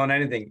never known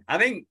anything. I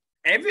think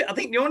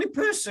the only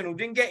person who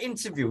didn't get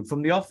interviewed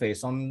from the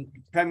office on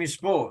Premier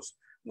Sports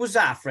was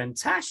our friend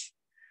Tash,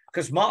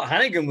 because Mark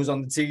Hannigan was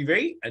on the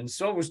TV and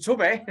so was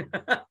Tubby.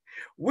 I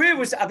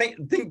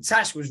think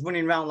Tash was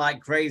running around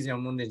like crazy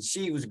on Monday, and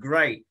she was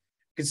great.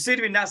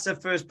 Considering that's her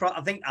first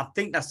I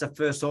think that's the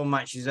first home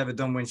match she's ever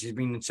done when she's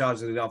been in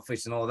charge of the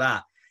office and all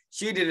that.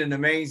 She did an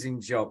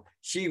amazing job.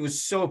 She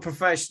was so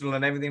professional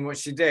and everything what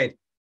she did.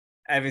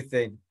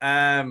 Everything.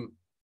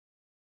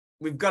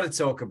 We've got to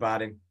talk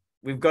about him.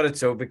 We've got to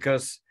talk,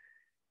 because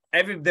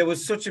there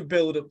was such a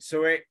build up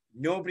to it.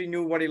 Nobody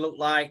knew what he looked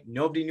like.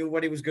 Nobody knew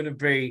what he was going to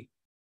be.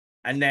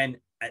 And then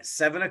at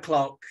 7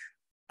 o'clock,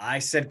 I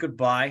said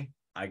goodbye.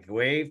 I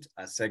waved.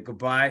 I said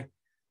goodbye.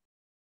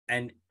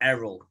 And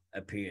Errol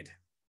appeared.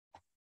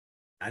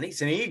 And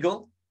it's an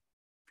eagle.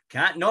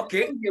 Can't knock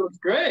it. It looks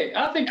great.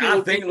 I think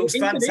it looks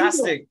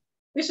fantastic.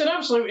 It's an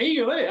absolute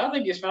eagle, isn't it? I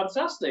think it's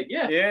fantastic.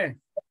 Yeah. Yeah.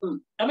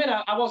 I mean,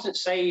 I wasn't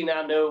saying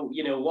I know,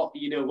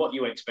 what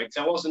you expect.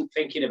 I wasn't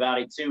thinking about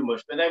it too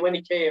much. But then when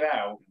he came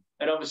out,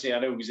 and obviously I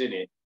know who's in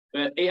it,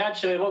 but it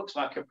actually looks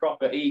like a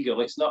proper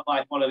eagle. It's not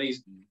like one of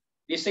these.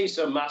 You see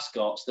some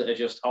mascots that are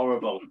just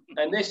horrible,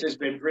 and this has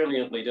been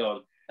brilliantly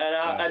done.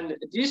 And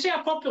do you see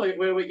how popular it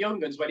were with young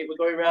ones when it was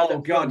going around? Oh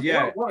God,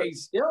 yeah.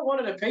 You all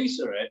wanted a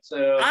piece of it.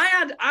 So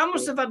I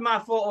must have had my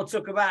photo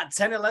took about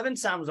 10, 11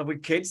 times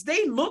with kids.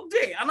 They loved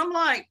it, and I'm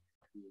like,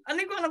 and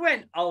they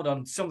went, hold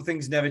on, some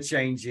things never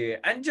change here.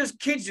 And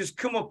kids just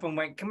come up and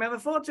went, can we have a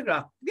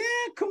photograph? Yeah,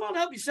 come on,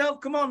 help yourself.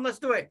 Come on, let's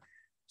do it.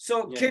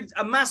 So kids,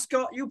 a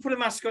mascot, you put a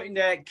mascot in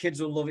there,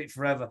 kids will love it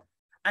forever.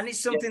 And it's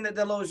something that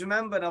they'll always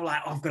remember. And I'm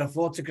like, I've got a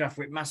photograph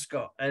with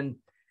mascot. And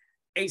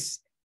it's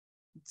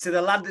to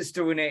the lad that's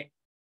doing it,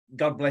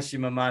 God bless you,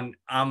 my man.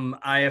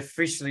 I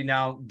officially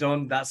now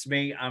done. That's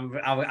me.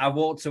 I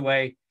walked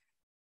away.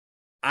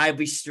 I'll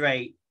be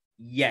straight.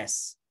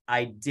 Yes,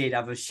 I did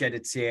have a shed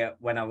of tear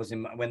when I was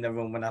when the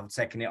room, when I was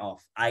taking it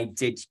off. I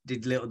did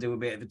do a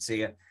bit of a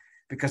tear,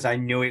 because I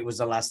knew it was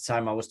the last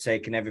time I was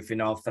taking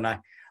everything off. And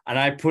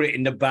I put it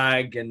in the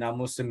bag, and I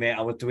must admit,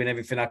 I was doing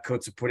everything I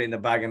could to put it in the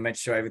bag and make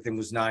sure everything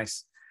was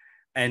nice.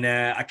 And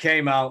I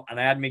came out and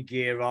I had my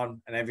gear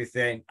on and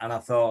everything. And I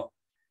thought,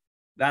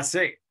 that's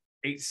it.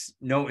 It's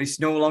no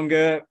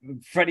longer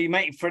Freddie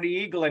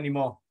Eagle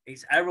anymore.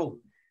 It's Errol.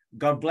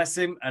 God bless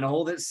him and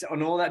all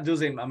that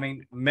does him. I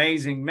mean,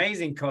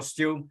 amazing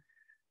costume.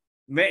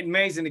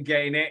 Amazing to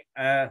get in it.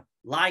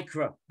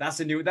 Lycra. That's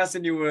a new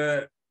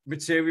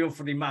material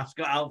for the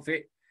mascot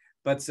outfit.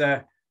 But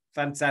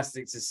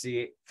fantastic to see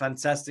it.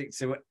 Fantastic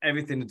to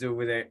everything to do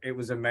with it. It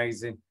was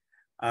amazing.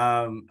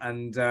 Errol,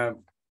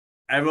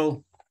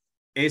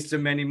 here's to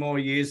many more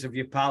years of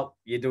your pal.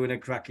 You're doing a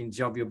cracking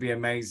job. You'll be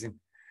amazing.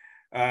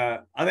 I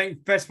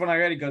think best one I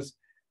heard, he goes,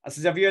 I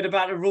said, have you heard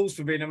about the rules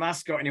for being a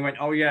mascot? And he went,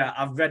 oh yeah,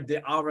 I've read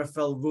the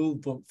RFL rule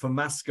book for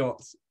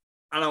mascots.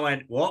 And I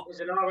went, what? There's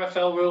an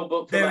RFL rule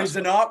book for mascots.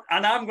 There is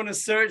and I'm going to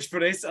search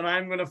for this and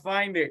I'm going to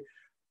find it.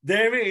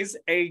 There is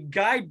a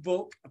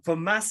guidebook for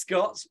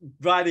mascots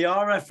by the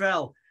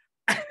RFL.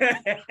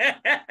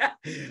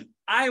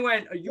 I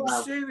went, are you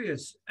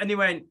serious? And he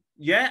went,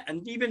 yeah.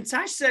 And even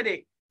Tash said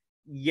it.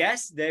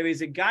 Yes, there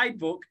is a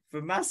guidebook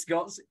for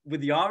mascots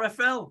with the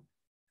RFL.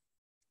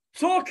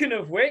 Talking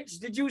of which,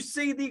 did you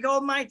see the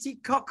almighty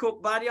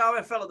cock-up by the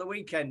RFL at the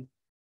weekend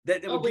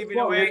that they were giving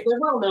away? They're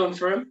well known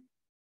for him.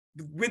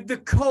 With the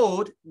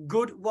code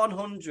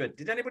GOOD100.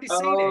 Did anybody see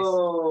this?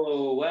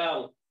 Oh,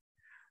 well.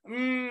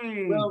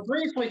 We'll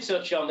briefly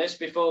touch on this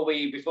before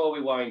we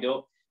wind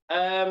up.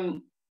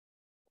 A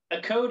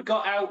code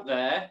got out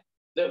there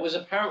that was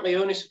apparently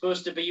only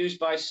supposed to be used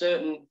by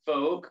certain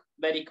folk,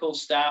 medical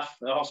staff,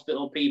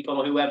 hospital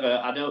people, whoever.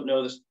 I don't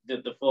know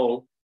the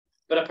full.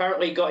 But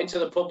apparently got into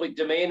the public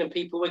domain and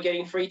people were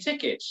getting free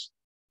tickets.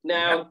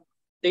 Now,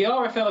 the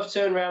RFL have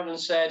turned around and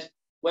said,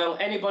 well,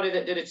 anybody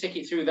that did a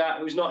ticket through that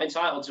who's not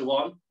entitled to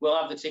one will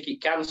have the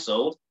ticket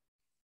cancelled.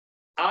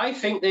 I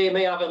think they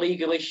may have a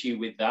legal issue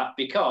with that,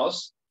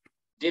 because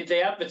did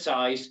they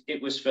advertise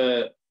it was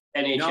for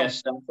NHS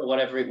staff or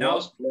whatever it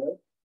was? No.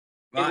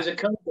 Right. It was a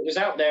code that was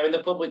out there in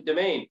the public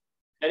domain,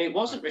 and it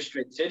wasn't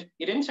restricted.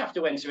 You didn't have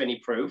to enter any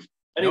proof,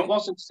 and it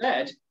wasn't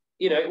said,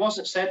 this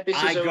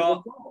is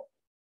a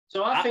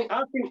So I think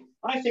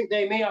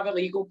they may have a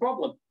legal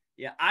problem.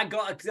 Yeah, I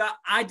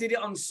did it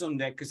on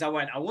Sunday because I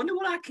wonder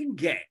what I can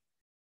get.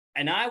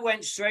 And I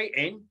went straight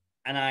in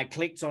and I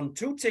clicked on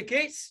 2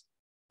 tickets,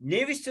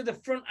 nearest to the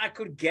front I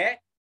could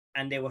get,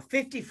 and they were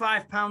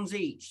 £55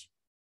 each.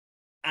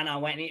 And I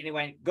went in and he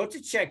went, go to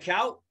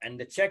checkout. And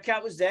the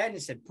checkout was there. And he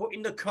said, put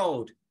in the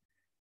code.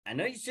 And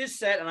then he just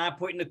said, and I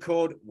put in the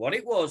code what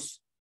it was.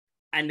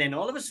 And then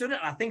all of a sudden,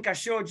 I think I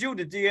showed you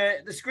the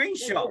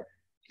screenshot.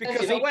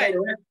 Because I went,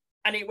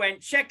 and it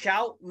went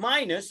checkout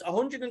minus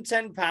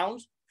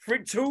 £110 for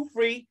 2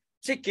 free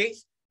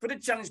tickets for the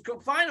Challenge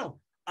Cup final.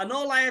 And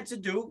all I had to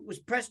do was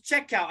press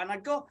checkout and I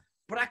go,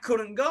 but I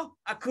couldn't go.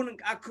 I couldn't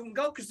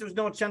go because there was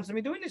no chance of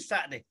me doing this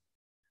Saturday.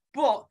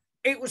 But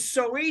it was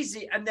so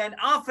easy. And then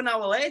half an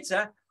hour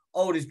later,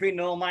 oh, there's been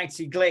an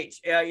almighty glitch.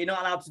 You're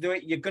not allowed to do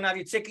it. You're going to have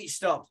your ticket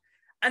stopped.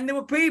 And there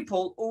were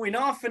people who in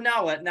half an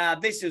hour, now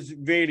this has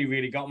really,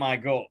 really got my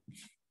goat.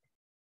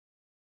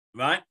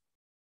 Right?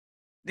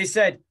 They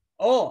said,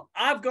 oh,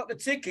 I've got the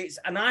tickets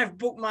and I've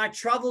booked my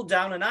travel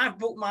down and I've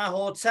booked my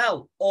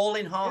hotel all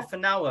in half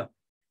an hour.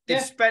 They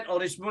spent all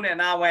this money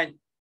and I went,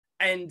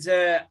 and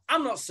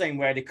I'm not saying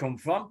where they come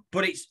from,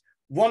 but it's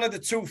one of the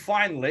 2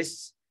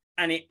 finalists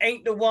and it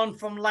ain't the one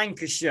from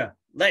Lancashire,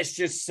 let's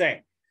just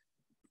say.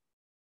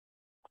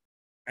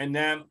 And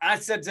I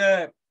said,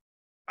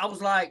 I was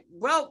like,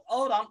 well,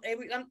 hold on.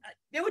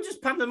 They were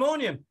just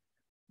pandemonium.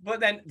 But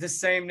then the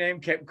same name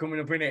kept coming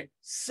up in it.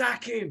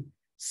 Sack him.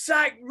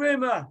 Sack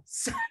Rimmer.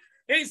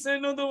 It's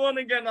another one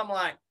again. I'm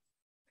like,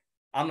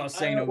 I'm not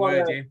saying a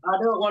word here. I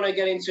don't want to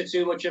get into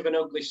too much of an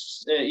ugly,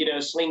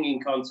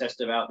 slinging contest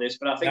about this,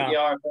 but I think the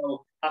RFL,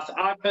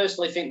 I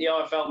personally think the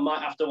RFL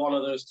might have to one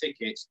of those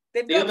tickets.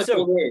 The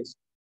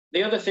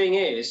other thing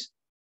is,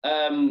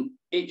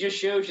 it just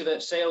shows you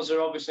that sales are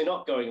obviously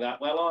not going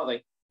that well, are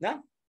they?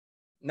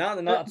 No,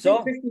 they're not at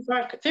all.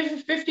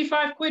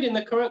 55 quid in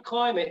the current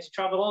climate to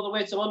travel all the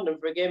way to London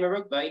for a game of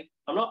rugby.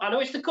 I know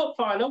it's the cup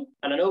final,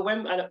 and I know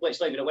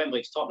it's not even at Wembley,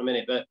 it's Tottenham in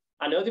it, but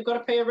I know they've got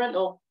to pay a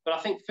rental, but I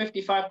think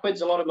 55 quid's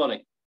a lot of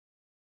money.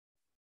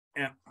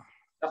 Yeah.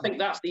 I think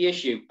that's the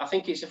issue. I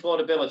think it's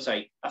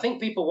affordability. I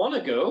think people want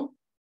to go,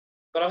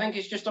 but I think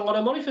it's just a lot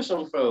of money for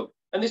some folk.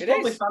 And there's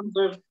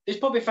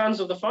probably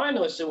fans of the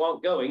finalists who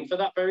aren't going for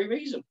that very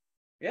reason.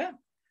 Yeah.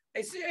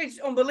 It's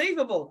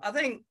unbelievable. I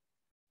think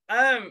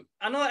I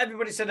know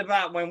everybody said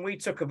about when we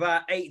took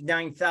about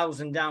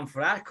 8,000-9,000 down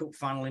for our cup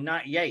final in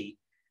 '98,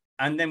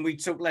 and then we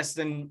took less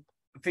than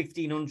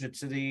 1,500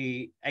 to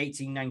the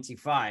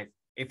 1895.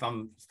 If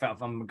I'm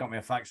got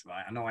my facts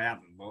right, I know I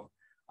haven't, but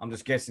I'm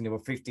just guessing there were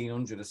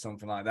 1,500 or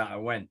something like that. I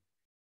went,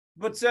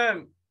 but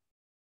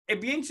it'd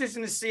be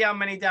interesting to see how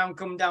many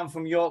come down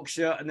from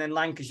Yorkshire and then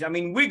Lancashire. I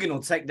mean, Wigan will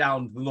take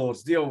down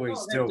Lords. They always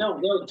do.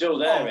 They'll do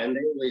there, and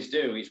they always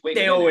do. It's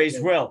Wigan, they always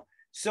will.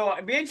 So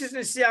it'd be interesting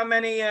to see how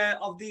many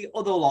of the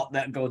other lot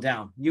that go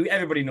down.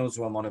 Everybody knows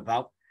who I'm on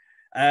about.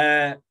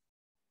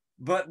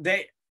 But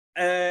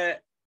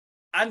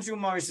Andrew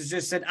Morris has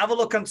just said, have a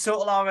look on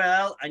Total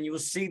RL and you will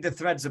see the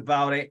threads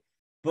about it.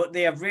 But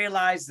they have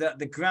realised that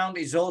the ground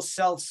is all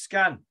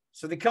self-scan.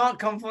 So they can't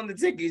confirm the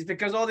tickets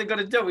because all they've got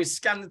to do is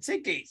scan the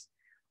tickets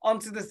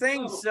onto the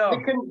thing. So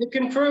they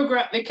can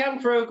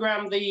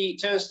program the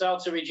turnstile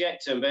to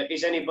reject them, but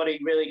is anybody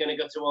really going to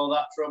go to all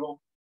that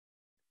trouble?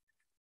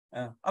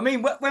 I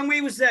mean, when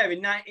we was there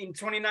in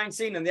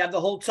 2019 and they had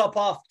the whole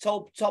top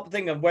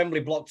thing of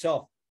Wembley blocked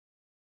off,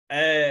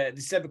 they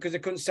said because they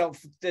couldn't sell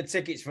the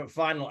tickets for the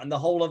final and the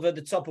whole of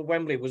the top of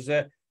Wembley was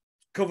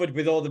covered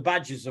with all the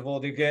badges of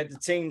all the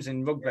teams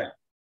in rugby.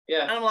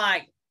 Yeah. And I'm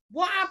like,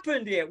 what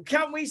happened here?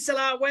 Can't we sell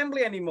out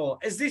Wembley anymore?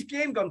 Has this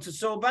game gone to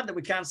so bad that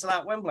we can't sell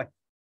out Wembley?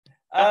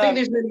 I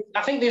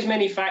think there's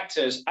many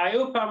factors. I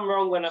hope I'm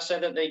wrong when I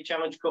said that the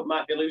Challenge Cup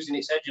might be losing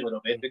its edge a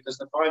little bit because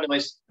the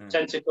finalists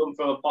tend to come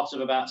from a pot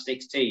of about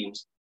 6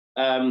 teams.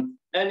 And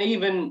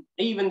even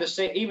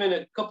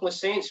a couple of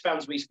Saints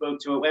fans we spoke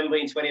to at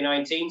Wembley in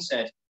 2019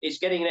 said it's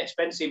getting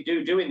expensive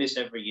doing this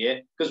every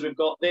year because we've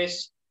got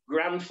this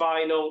grand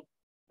final,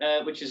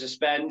 which is a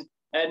spend.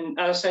 And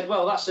I said,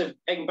 well, that's an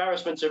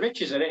embarrassment to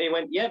riches. And he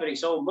went, yeah, but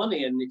it's all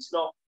money and it's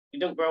not, you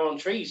don't grow on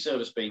trees, so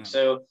to speak.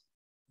 So,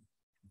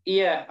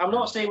 yeah, I'm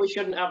not saying we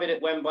shouldn't have it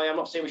at Wembley. I'm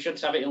not saying we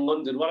shouldn't have it in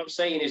London. What I'm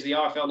saying is the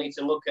RFL needs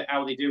to look at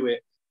how they do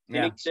it.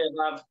 They need to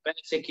have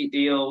better ticket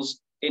deals.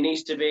 It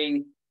needs to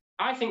be...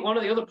 I think one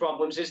of the other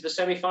problems is the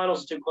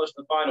semi-finals are too close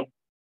to the final.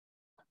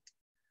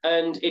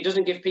 And it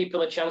doesn't give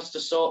people a chance to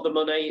sort the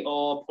money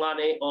or plan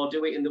it or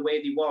do it in the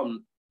way they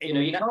want. You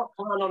can't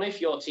plan on if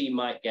your team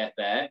might get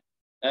there.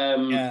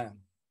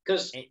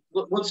 Because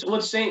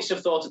would Saints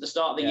have thought at the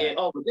start of the year,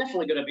 oh, we're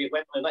definitely going to be at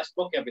Wembley, let's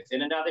book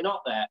everything, and now they're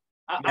not there.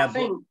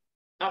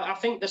 I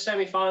think the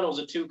semi-finals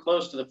are too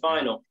close to the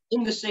final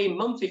in the same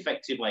month,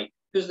 effectively,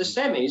 because the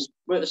semis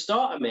were at the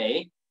start of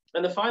May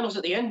and the finals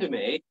at the end of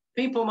May.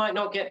 People might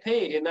not get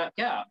paid in that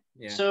gap,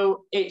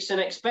 so it's an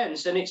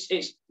expense, and that's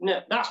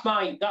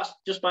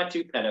just my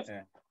 2 pence.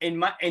 In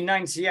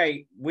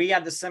 '98, we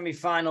had the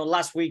semi-final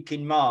last week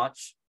in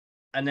March,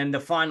 and then the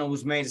final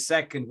was May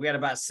 2nd. We had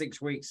about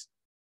 6 weeks.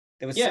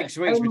 There was 6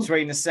 weeks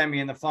between the semi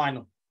and the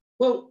final.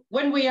 Well,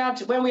 when we had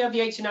the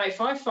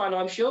 1895 final,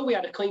 I'm sure we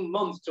had a clean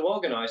month to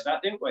organise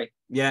that, didn't we?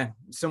 Yeah,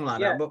 something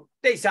like that. But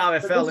it's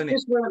RFL, isn't it?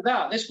 This weren't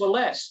that. This were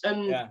less,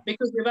 and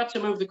because we've had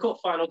to move the cup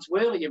final to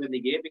earlier in the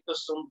year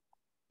because some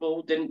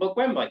Liverpool didn't book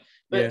Wembley.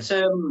 But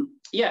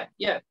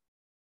yeah.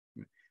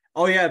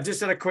 Oh yeah, I've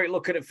just had a quick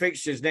look at the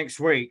fixtures next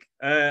week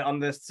on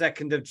the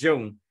 2nd of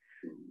June.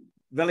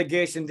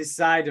 Relegation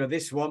decider,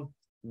 this one.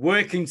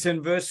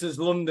 Workington versus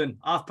London,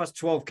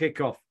 12:30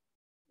 kickoff.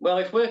 Well,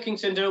 if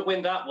Workington don't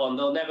win that one,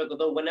 they'll never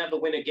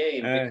win a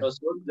game because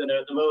London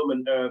at the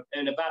moment are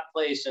in a bad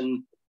place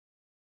and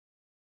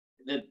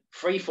the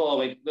free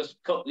falling. The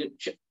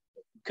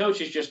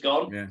coach is just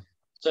gone. Yeah.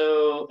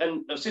 So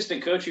and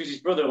assistant coach who's his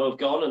brother will have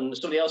gone and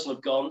somebody else will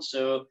have gone.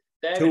 So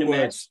they're Two in a words.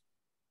 mess.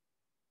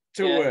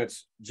 Two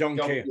words. John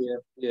Keir.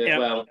 Yeah.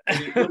 Well,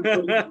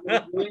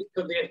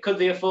 could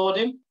they afford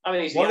him? I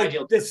mean, he's the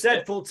ideal. They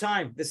said full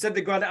time. They said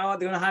they're going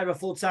to hire a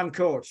full-time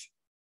coach.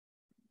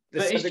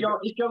 But is John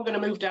going to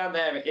move down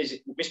there? Is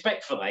it,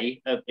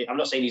 respectfully, I'm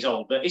not saying he's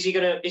old, but is he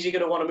going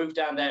to want to move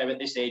down there at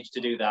this age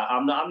to do that?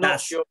 I'm not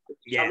sure.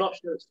 Yeah. I'm not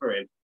sure it's for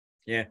him.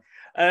 Yeah.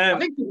 I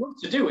think he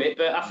wants to do it,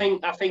 but I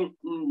think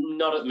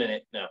not at the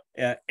minute. No.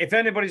 Yeah. If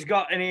anybody's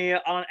got any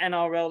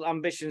NRL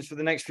ambitions for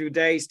the next few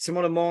days,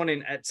 tomorrow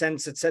morning at 10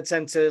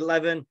 to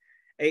 11,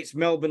 it's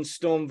Melbourne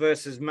Storm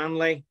versus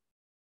Manly.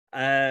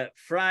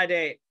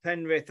 Friday,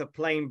 Penrith are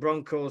playing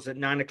Broncos at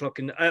 9 o'clock,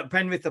 and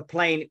Penrith are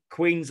playing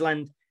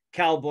Queensland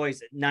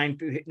Cowboys at 9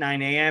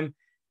 a.m.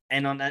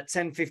 And on at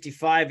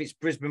 10:55, it's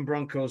Brisbane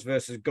Broncos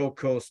versus Gold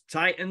Coast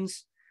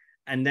Titans.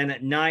 And then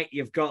at night,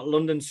 you've got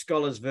London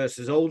Scholars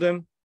versus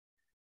Oldham.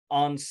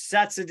 On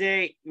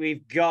Saturday,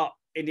 we've got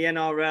in the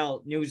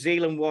NRL, New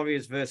Zealand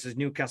Warriors versus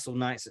Newcastle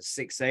Knights at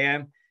 6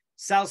 a.m.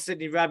 South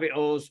Sydney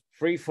Rabbitohs,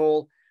 free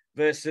fall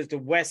versus the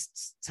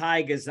West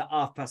Tigers at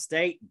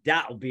 8:30.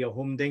 That'll be a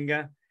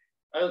humdinger.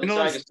 The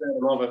Tigers turn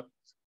them over.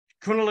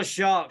 Cronulla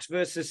Sharks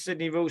versus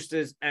Sydney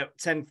Roosters at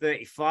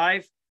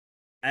 10:35.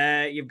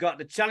 You've got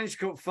the Challenge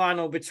Cup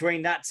final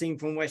between that team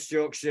from West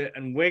Yorkshire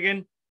and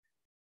Wigan.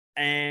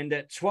 And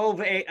at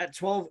 12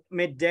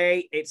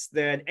 midday, it's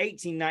the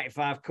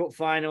 1895 Cup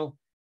final.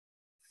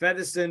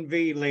 Featherstone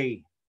v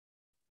Lee.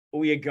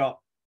 Who you got?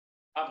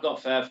 I've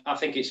got Fev. I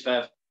think it's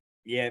Fev.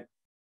 Yeah.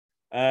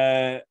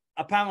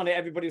 Apparently,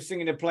 everybody was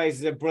singing the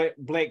praises of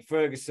Blake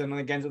Ferguson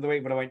against the other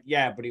week, but I went,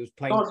 yeah, but he was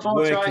playing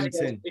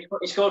Workington.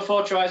 He scored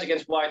 4 tries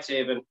against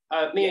Whitehaven.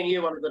 Me and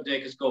you on a good day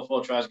could score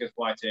 4 tries against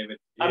Whitehaven.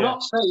 Yeah. I'm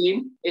not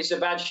saying it's a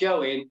bad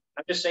showing.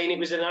 I'm just saying it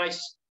was a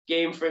nice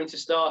game for him to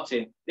start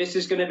in. This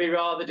is going to be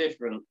rather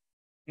different.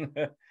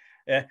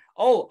 Yeah.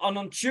 Oh, and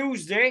on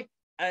Tuesday,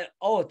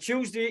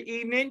 Tuesday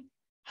evening,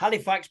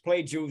 Halifax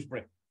played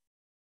Dewsbury.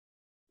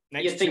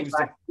 You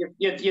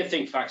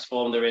think Fax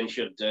form they're in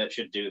should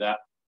do that.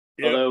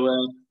 Yep.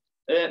 Although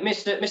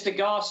Mr.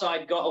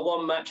 Garside got a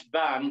 1-match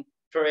ban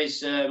for his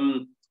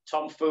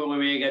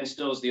tomfoolery against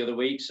us the other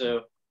week.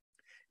 So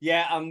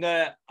yeah, and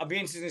I'll be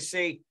interested to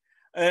see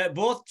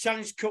both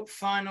Challenge Cup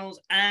finals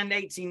and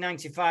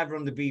 1895 are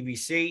on the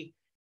BBC.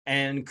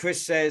 And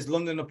Chris says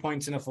London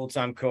appointing a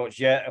full-time coach.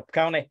 Yeah,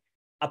 apparently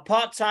a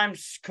part-time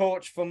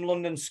coach from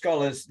London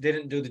Scholars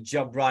didn't do the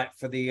job right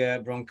for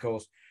the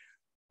Broncos.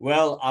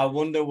 Well, I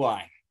wonder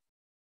why.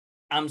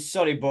 I'm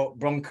sorry, but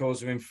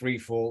Broncos are in free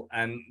fall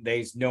and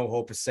there's no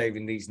hope of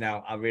saving these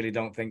now. I really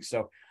don't think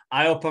so.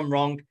 I hope I'm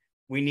wrong.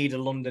 We need a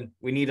London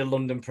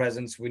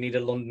presence. We need a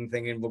London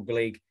thing in rugby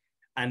league.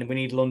 And we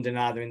need London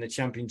either in the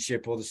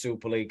Championship or the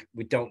Super League.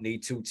 We don't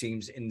need 2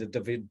 teams in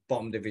the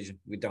bottom division.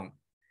 We don't.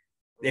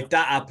 If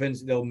that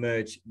happens, they'll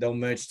merge. They'll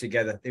merge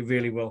together. They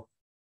really will.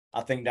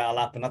 I think that'll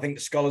happen. I think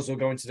the Scholars will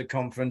go into the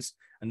conference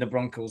and the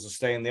Broncos will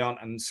stay in the on,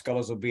 and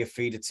Scholars will be a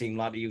feeder team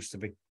like they used to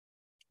be.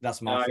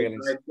 That's my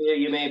feelings.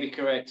 You may be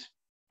correct.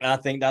 I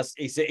think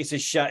it's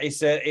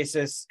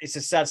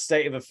a sad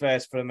state of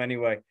affairs for them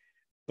anyway.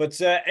 But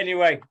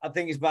anyway, I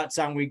think it's about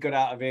time we got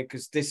out of here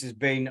because this has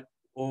been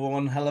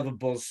one hell of a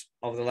buzz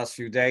over the last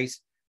few days.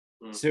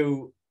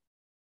 To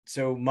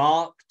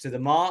Mark, to the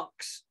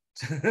Marks,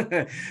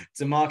 to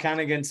Mark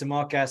Hannigan, to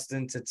Mark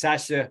Aston, to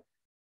Tasha,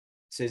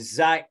 to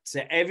Zach,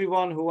 to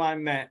everyone who I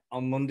met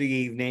on Monday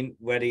evening,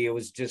 whether he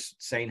was just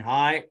saying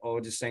hi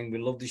or just saying we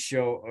love the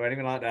show or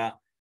anything like that.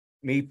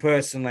 Me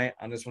personally,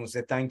 I just want to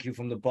say thank you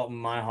from the bottom of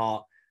my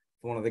heart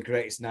for one of the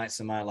greatest nights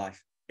of my life.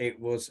 It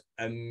was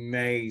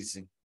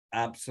amazing,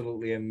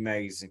 absolutely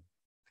amazing.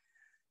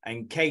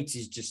 And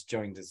Katie's just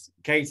joined us.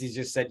 Katie's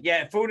just said,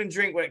 yeah, food and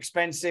drink were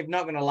expensive,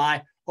 not going to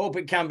lie. Hope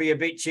it can be a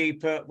bit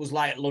cheaper. Was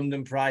like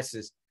London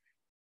prices.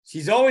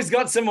 She's always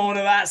got some more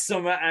of that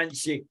summer, hasn't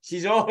she?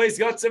 She's always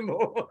got some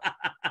more.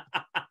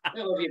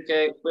 We love you,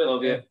 Kate. We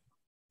love you.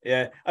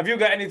 Yeah. Have you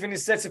got anything to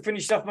say to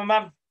finish off, my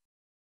man?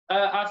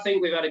 I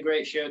think we've had a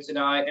great show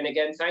tonight. And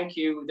again, thank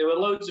you. There were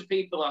loads of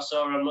people I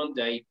saw on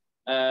Monday,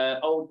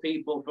 old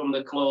people from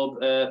the club,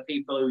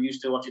 people who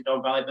used to watch it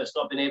Don Valley, but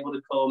not been able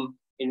to come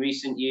in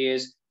recent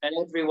years. And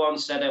everyone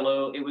said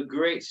hello. It was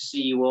great to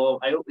see you all.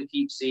 I hope we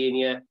keep seeing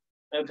you.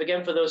 And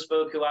again, for those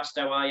folk who asked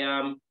how I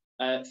am,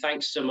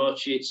 thanks so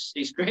much.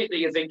 It's great that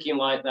you're thinking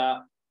like that.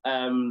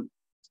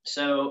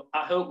 So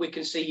I hope we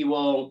can see you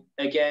all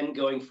again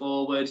going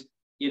forward.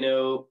 You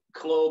know,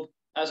 club,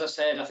 as I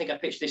said, I think I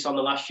pitched this on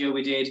the last show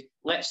we did.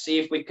 Let's see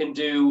if we can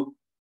do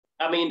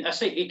I mean, I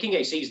say you can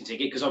get a season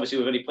ticket because obviously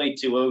we've only played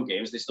 2 home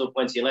games. There's still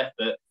plenty left.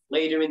 But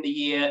later in the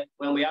year,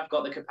 when we have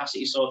got the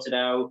capacity sorted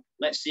out,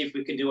 let's see if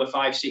we can do a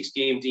 5-6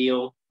 game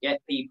deal,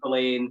 get people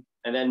in,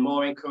 and then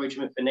more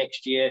encouragement for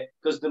next year.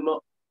 Because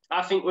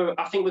I think we're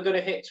going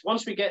to hit,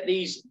 once we get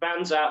these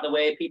bans out of the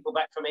way, people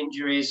back from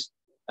injuries.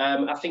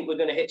 I think we're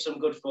going to hit some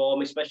good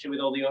form, especially with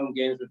all the home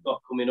games we've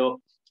got coming up.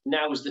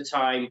 Now's the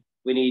time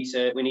we need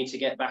to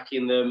get back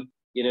in them.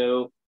 You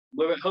know,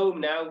 we're at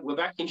home now. We're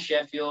back in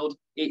Sheffield.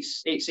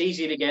 It's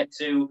easy to get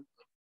to.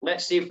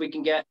 Let's see if we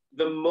can get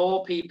the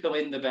more people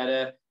in, the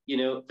better. You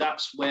know,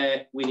 that's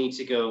where we need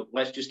to go.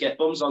 Let's just get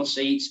bums on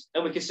seats,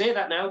 and we can say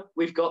that now.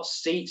 We've got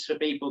seats for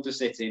people to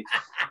sit in.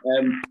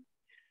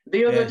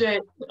 The other day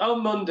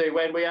on Monday,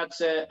 when we had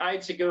I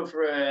had to go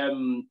for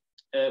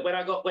when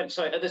I went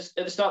at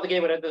the start of the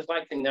game when I had the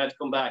flag thing, I had to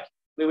come back.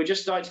 We were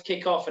just starting to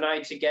kick off, and I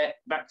had to get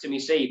back to my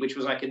seat, which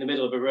was like in the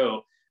middle of a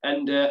row.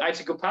 And I had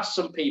to go past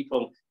some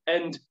people,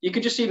 and you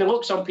could just see the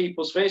looks on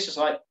people's faces,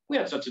 like we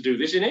haven't had to do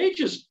this in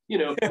ages. You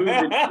know,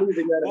 moving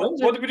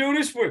what do we do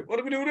this for? What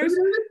do we do this?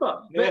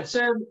 For? Yeah. But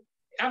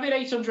having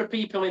 800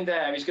 people in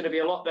there is going to be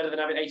a lot better than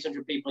having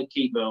 800 people at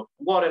Keepville.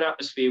 What an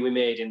atmosphere we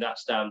made in that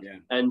stand,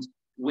 and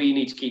we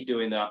need to keep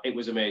doing that. It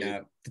was amazing.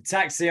 Yeah. The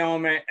Taxi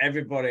Army,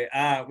 everybody.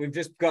 We've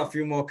just got a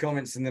few more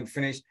comments and then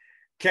finished.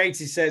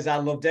 Katie says, I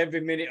loved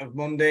every minute of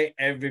Monday,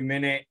 every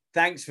minute.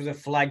 Thanks for the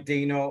flag,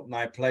 Deano.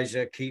 My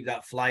pleasure. Keep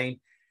that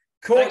flying.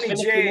 Courtney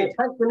J.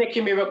 Thanks for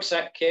nicking my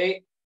rucksack,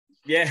 Kate.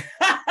 Yeah.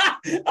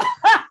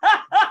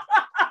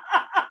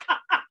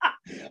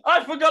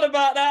 I forgot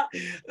about that.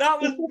 That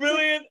was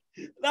brilliant.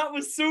 That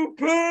was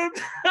superb.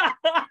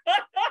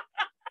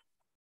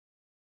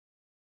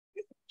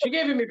 She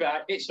gave it me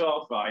back. It's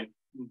all fine.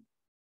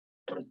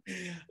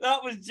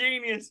 That was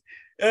genius.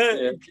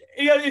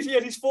 He had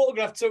his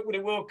photograph took with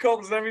the World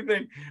Cups and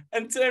everything,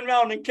 and turned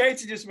around, and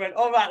Katie just went,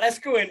 "All right, let's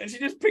go in." And she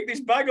just picked this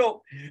bag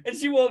up, and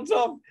she walked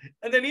off.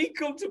 And then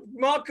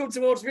Mark come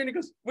towards me, and he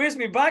goes, "Where's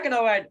my bag?" And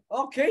I went,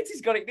 "Oh,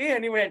 Katie's got it there."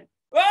 And he went,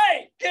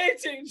 "Right,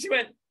 Katie." And she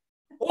went,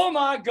 "Oh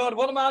my God,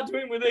 what am I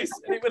doing with this?"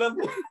 And it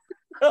went,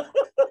 I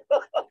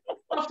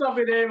have to have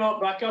my name up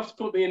back. I have to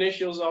put the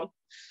initials on.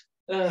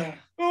 Oh,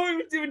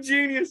 it was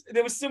genius.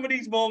 There were some of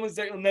these moments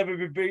that you'll never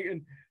be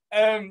beaten.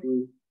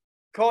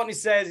 Courtney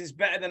says it's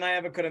better than I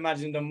ever could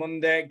imagine on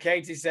Monday.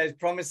 Katie says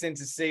promising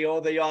to see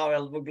all the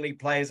RL Rugby League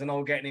players and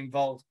all getting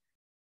involved.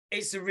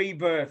 It's a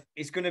rebirth.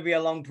 It's going to be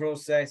a long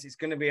process. It's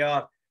going to be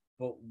hard.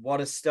 But what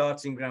a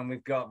starting ground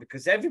we've got,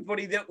 because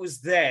everybody that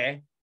was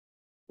there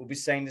will be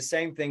saying the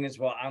same thing as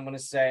what I'm going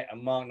to say,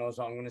 and Mark knows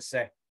what I'm going to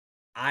say.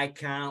 I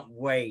can't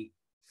wait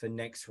for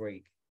next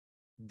week.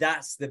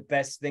 That's the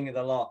best thing of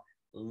the lot.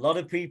 A lot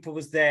of people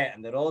was there,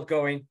 and they're all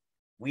going,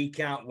 we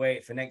can't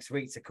wait for next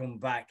week to come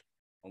back.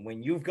 And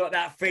when you've got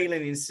that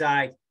feeling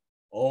inside,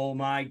 oh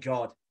my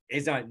God,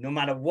 isn't it? No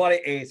matter what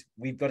it is,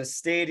 we've got a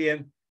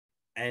stadium.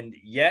 And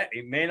yeah,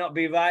 it may not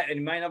be right, and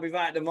it may not be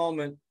right at the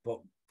moment,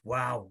 but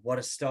wow, what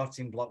a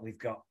starting block we've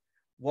got.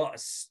 What a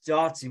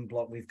starting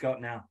block we've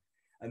got now.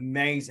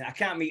 Amazing. I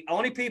can't meet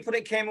only people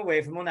that came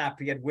away from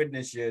unhappy had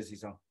witness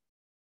jerseys on.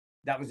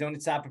 That was the only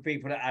type of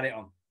people that had it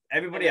on.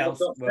 Everybody else.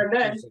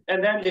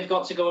 And then they've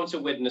got to go on to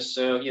witness.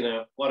 So, you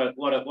know, what a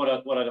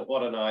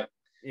night.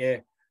 Yeah.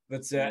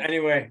 But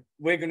anyway,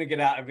 we're going to get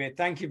out of here.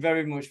 Thank you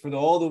very much for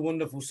all the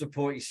wonderful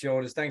support you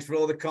showed us. Thanks for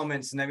all the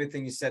comments and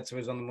everything you said to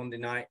us on the Monday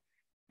night.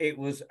 It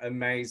was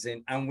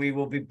amazing. And we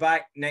will be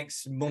back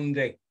next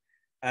Monday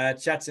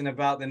chatting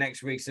about the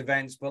next week's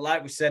events. But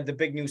like we said, the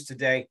big news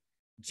today,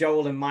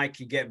 Joel and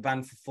Mikey get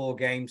banned for 4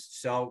 games.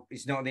 So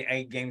it's not the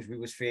 8 games we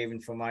was fearing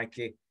for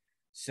Mikey.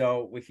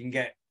 So we can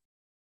get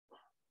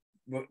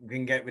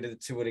rid of the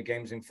 2 other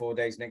games in 4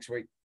 days next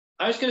week.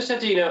 I was going to say,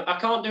 Deano, I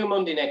can't do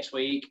Monday next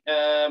week.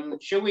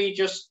 Should we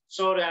just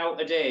sort out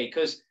a day?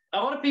 Because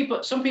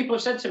some people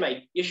have said to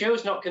me, your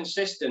show's not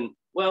consistent.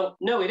 Well,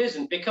 no, it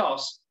isn't,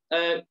 because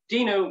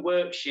Deano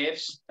works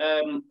shifts.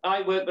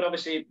 I work, but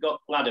obviously got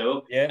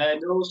Lado. Yeah.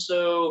 And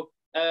also,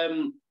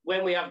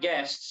 when we have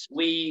guests,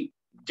 we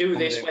do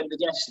this when the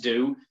guests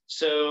do.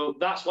 So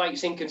that's why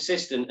it's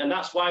inconsistent. And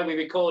that's why we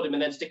record them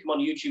and then stick them on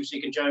YouTube so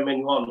you can join them when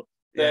you want.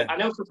 But I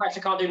know for a fact I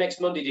can't do next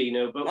Monday,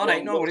 Deano. But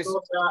we'll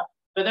sort that.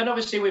 But then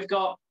obviously we've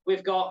got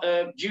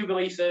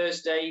Jubilee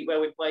Thursday where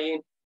we're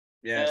playing.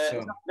 Yeah,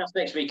 that's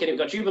next weekend. We've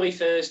got Jubilee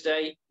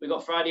Thursday. We've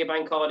got Friday a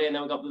bank holiday, and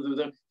then we've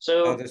got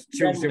so there's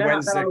Tuesday,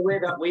 Wednesday. Away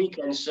that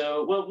weekend,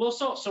 so we'll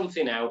sort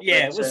something out.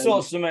 Yeah, we'll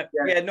sort something.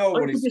 Yeah, no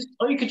worries.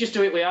 Or you could just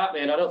do it without me,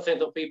 and I don't think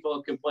that people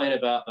will complain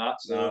about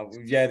that. So. No,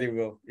 yeah, they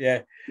will.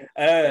 Yeah,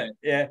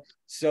 yeah.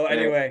 So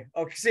anyway,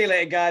 okay. See you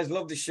later, guys.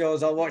 Love the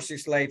shows. I'll watch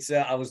this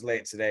later. I was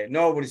late today.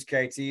 No worries,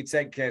 Katie. You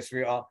take care,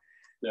 sweetheart.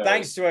 No.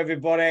 Thanks to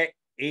everybody.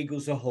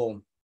 Eagles are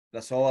home.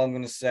 That's all I'm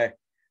going to say.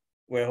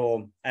 We're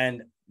home.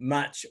 And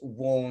match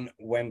worn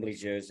Wembley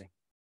jersey.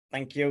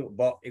 Thank you.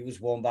 But it was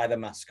worn by the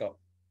mascot.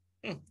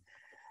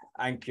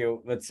 Thank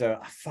you. But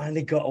I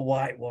finally got a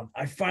white one.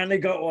 I finally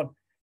got one.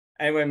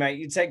 Anyway, mate,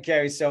 you take care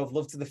of yourself.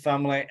 Love to the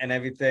family and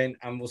everything.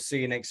 And we'll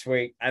see you next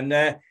week. And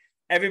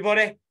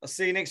Everybody, I'll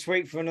see you next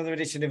week for another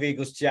edition of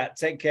Eagles Chat.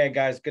 Take care,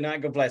 guys. Good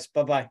night. God bless.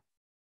 Bye-bye.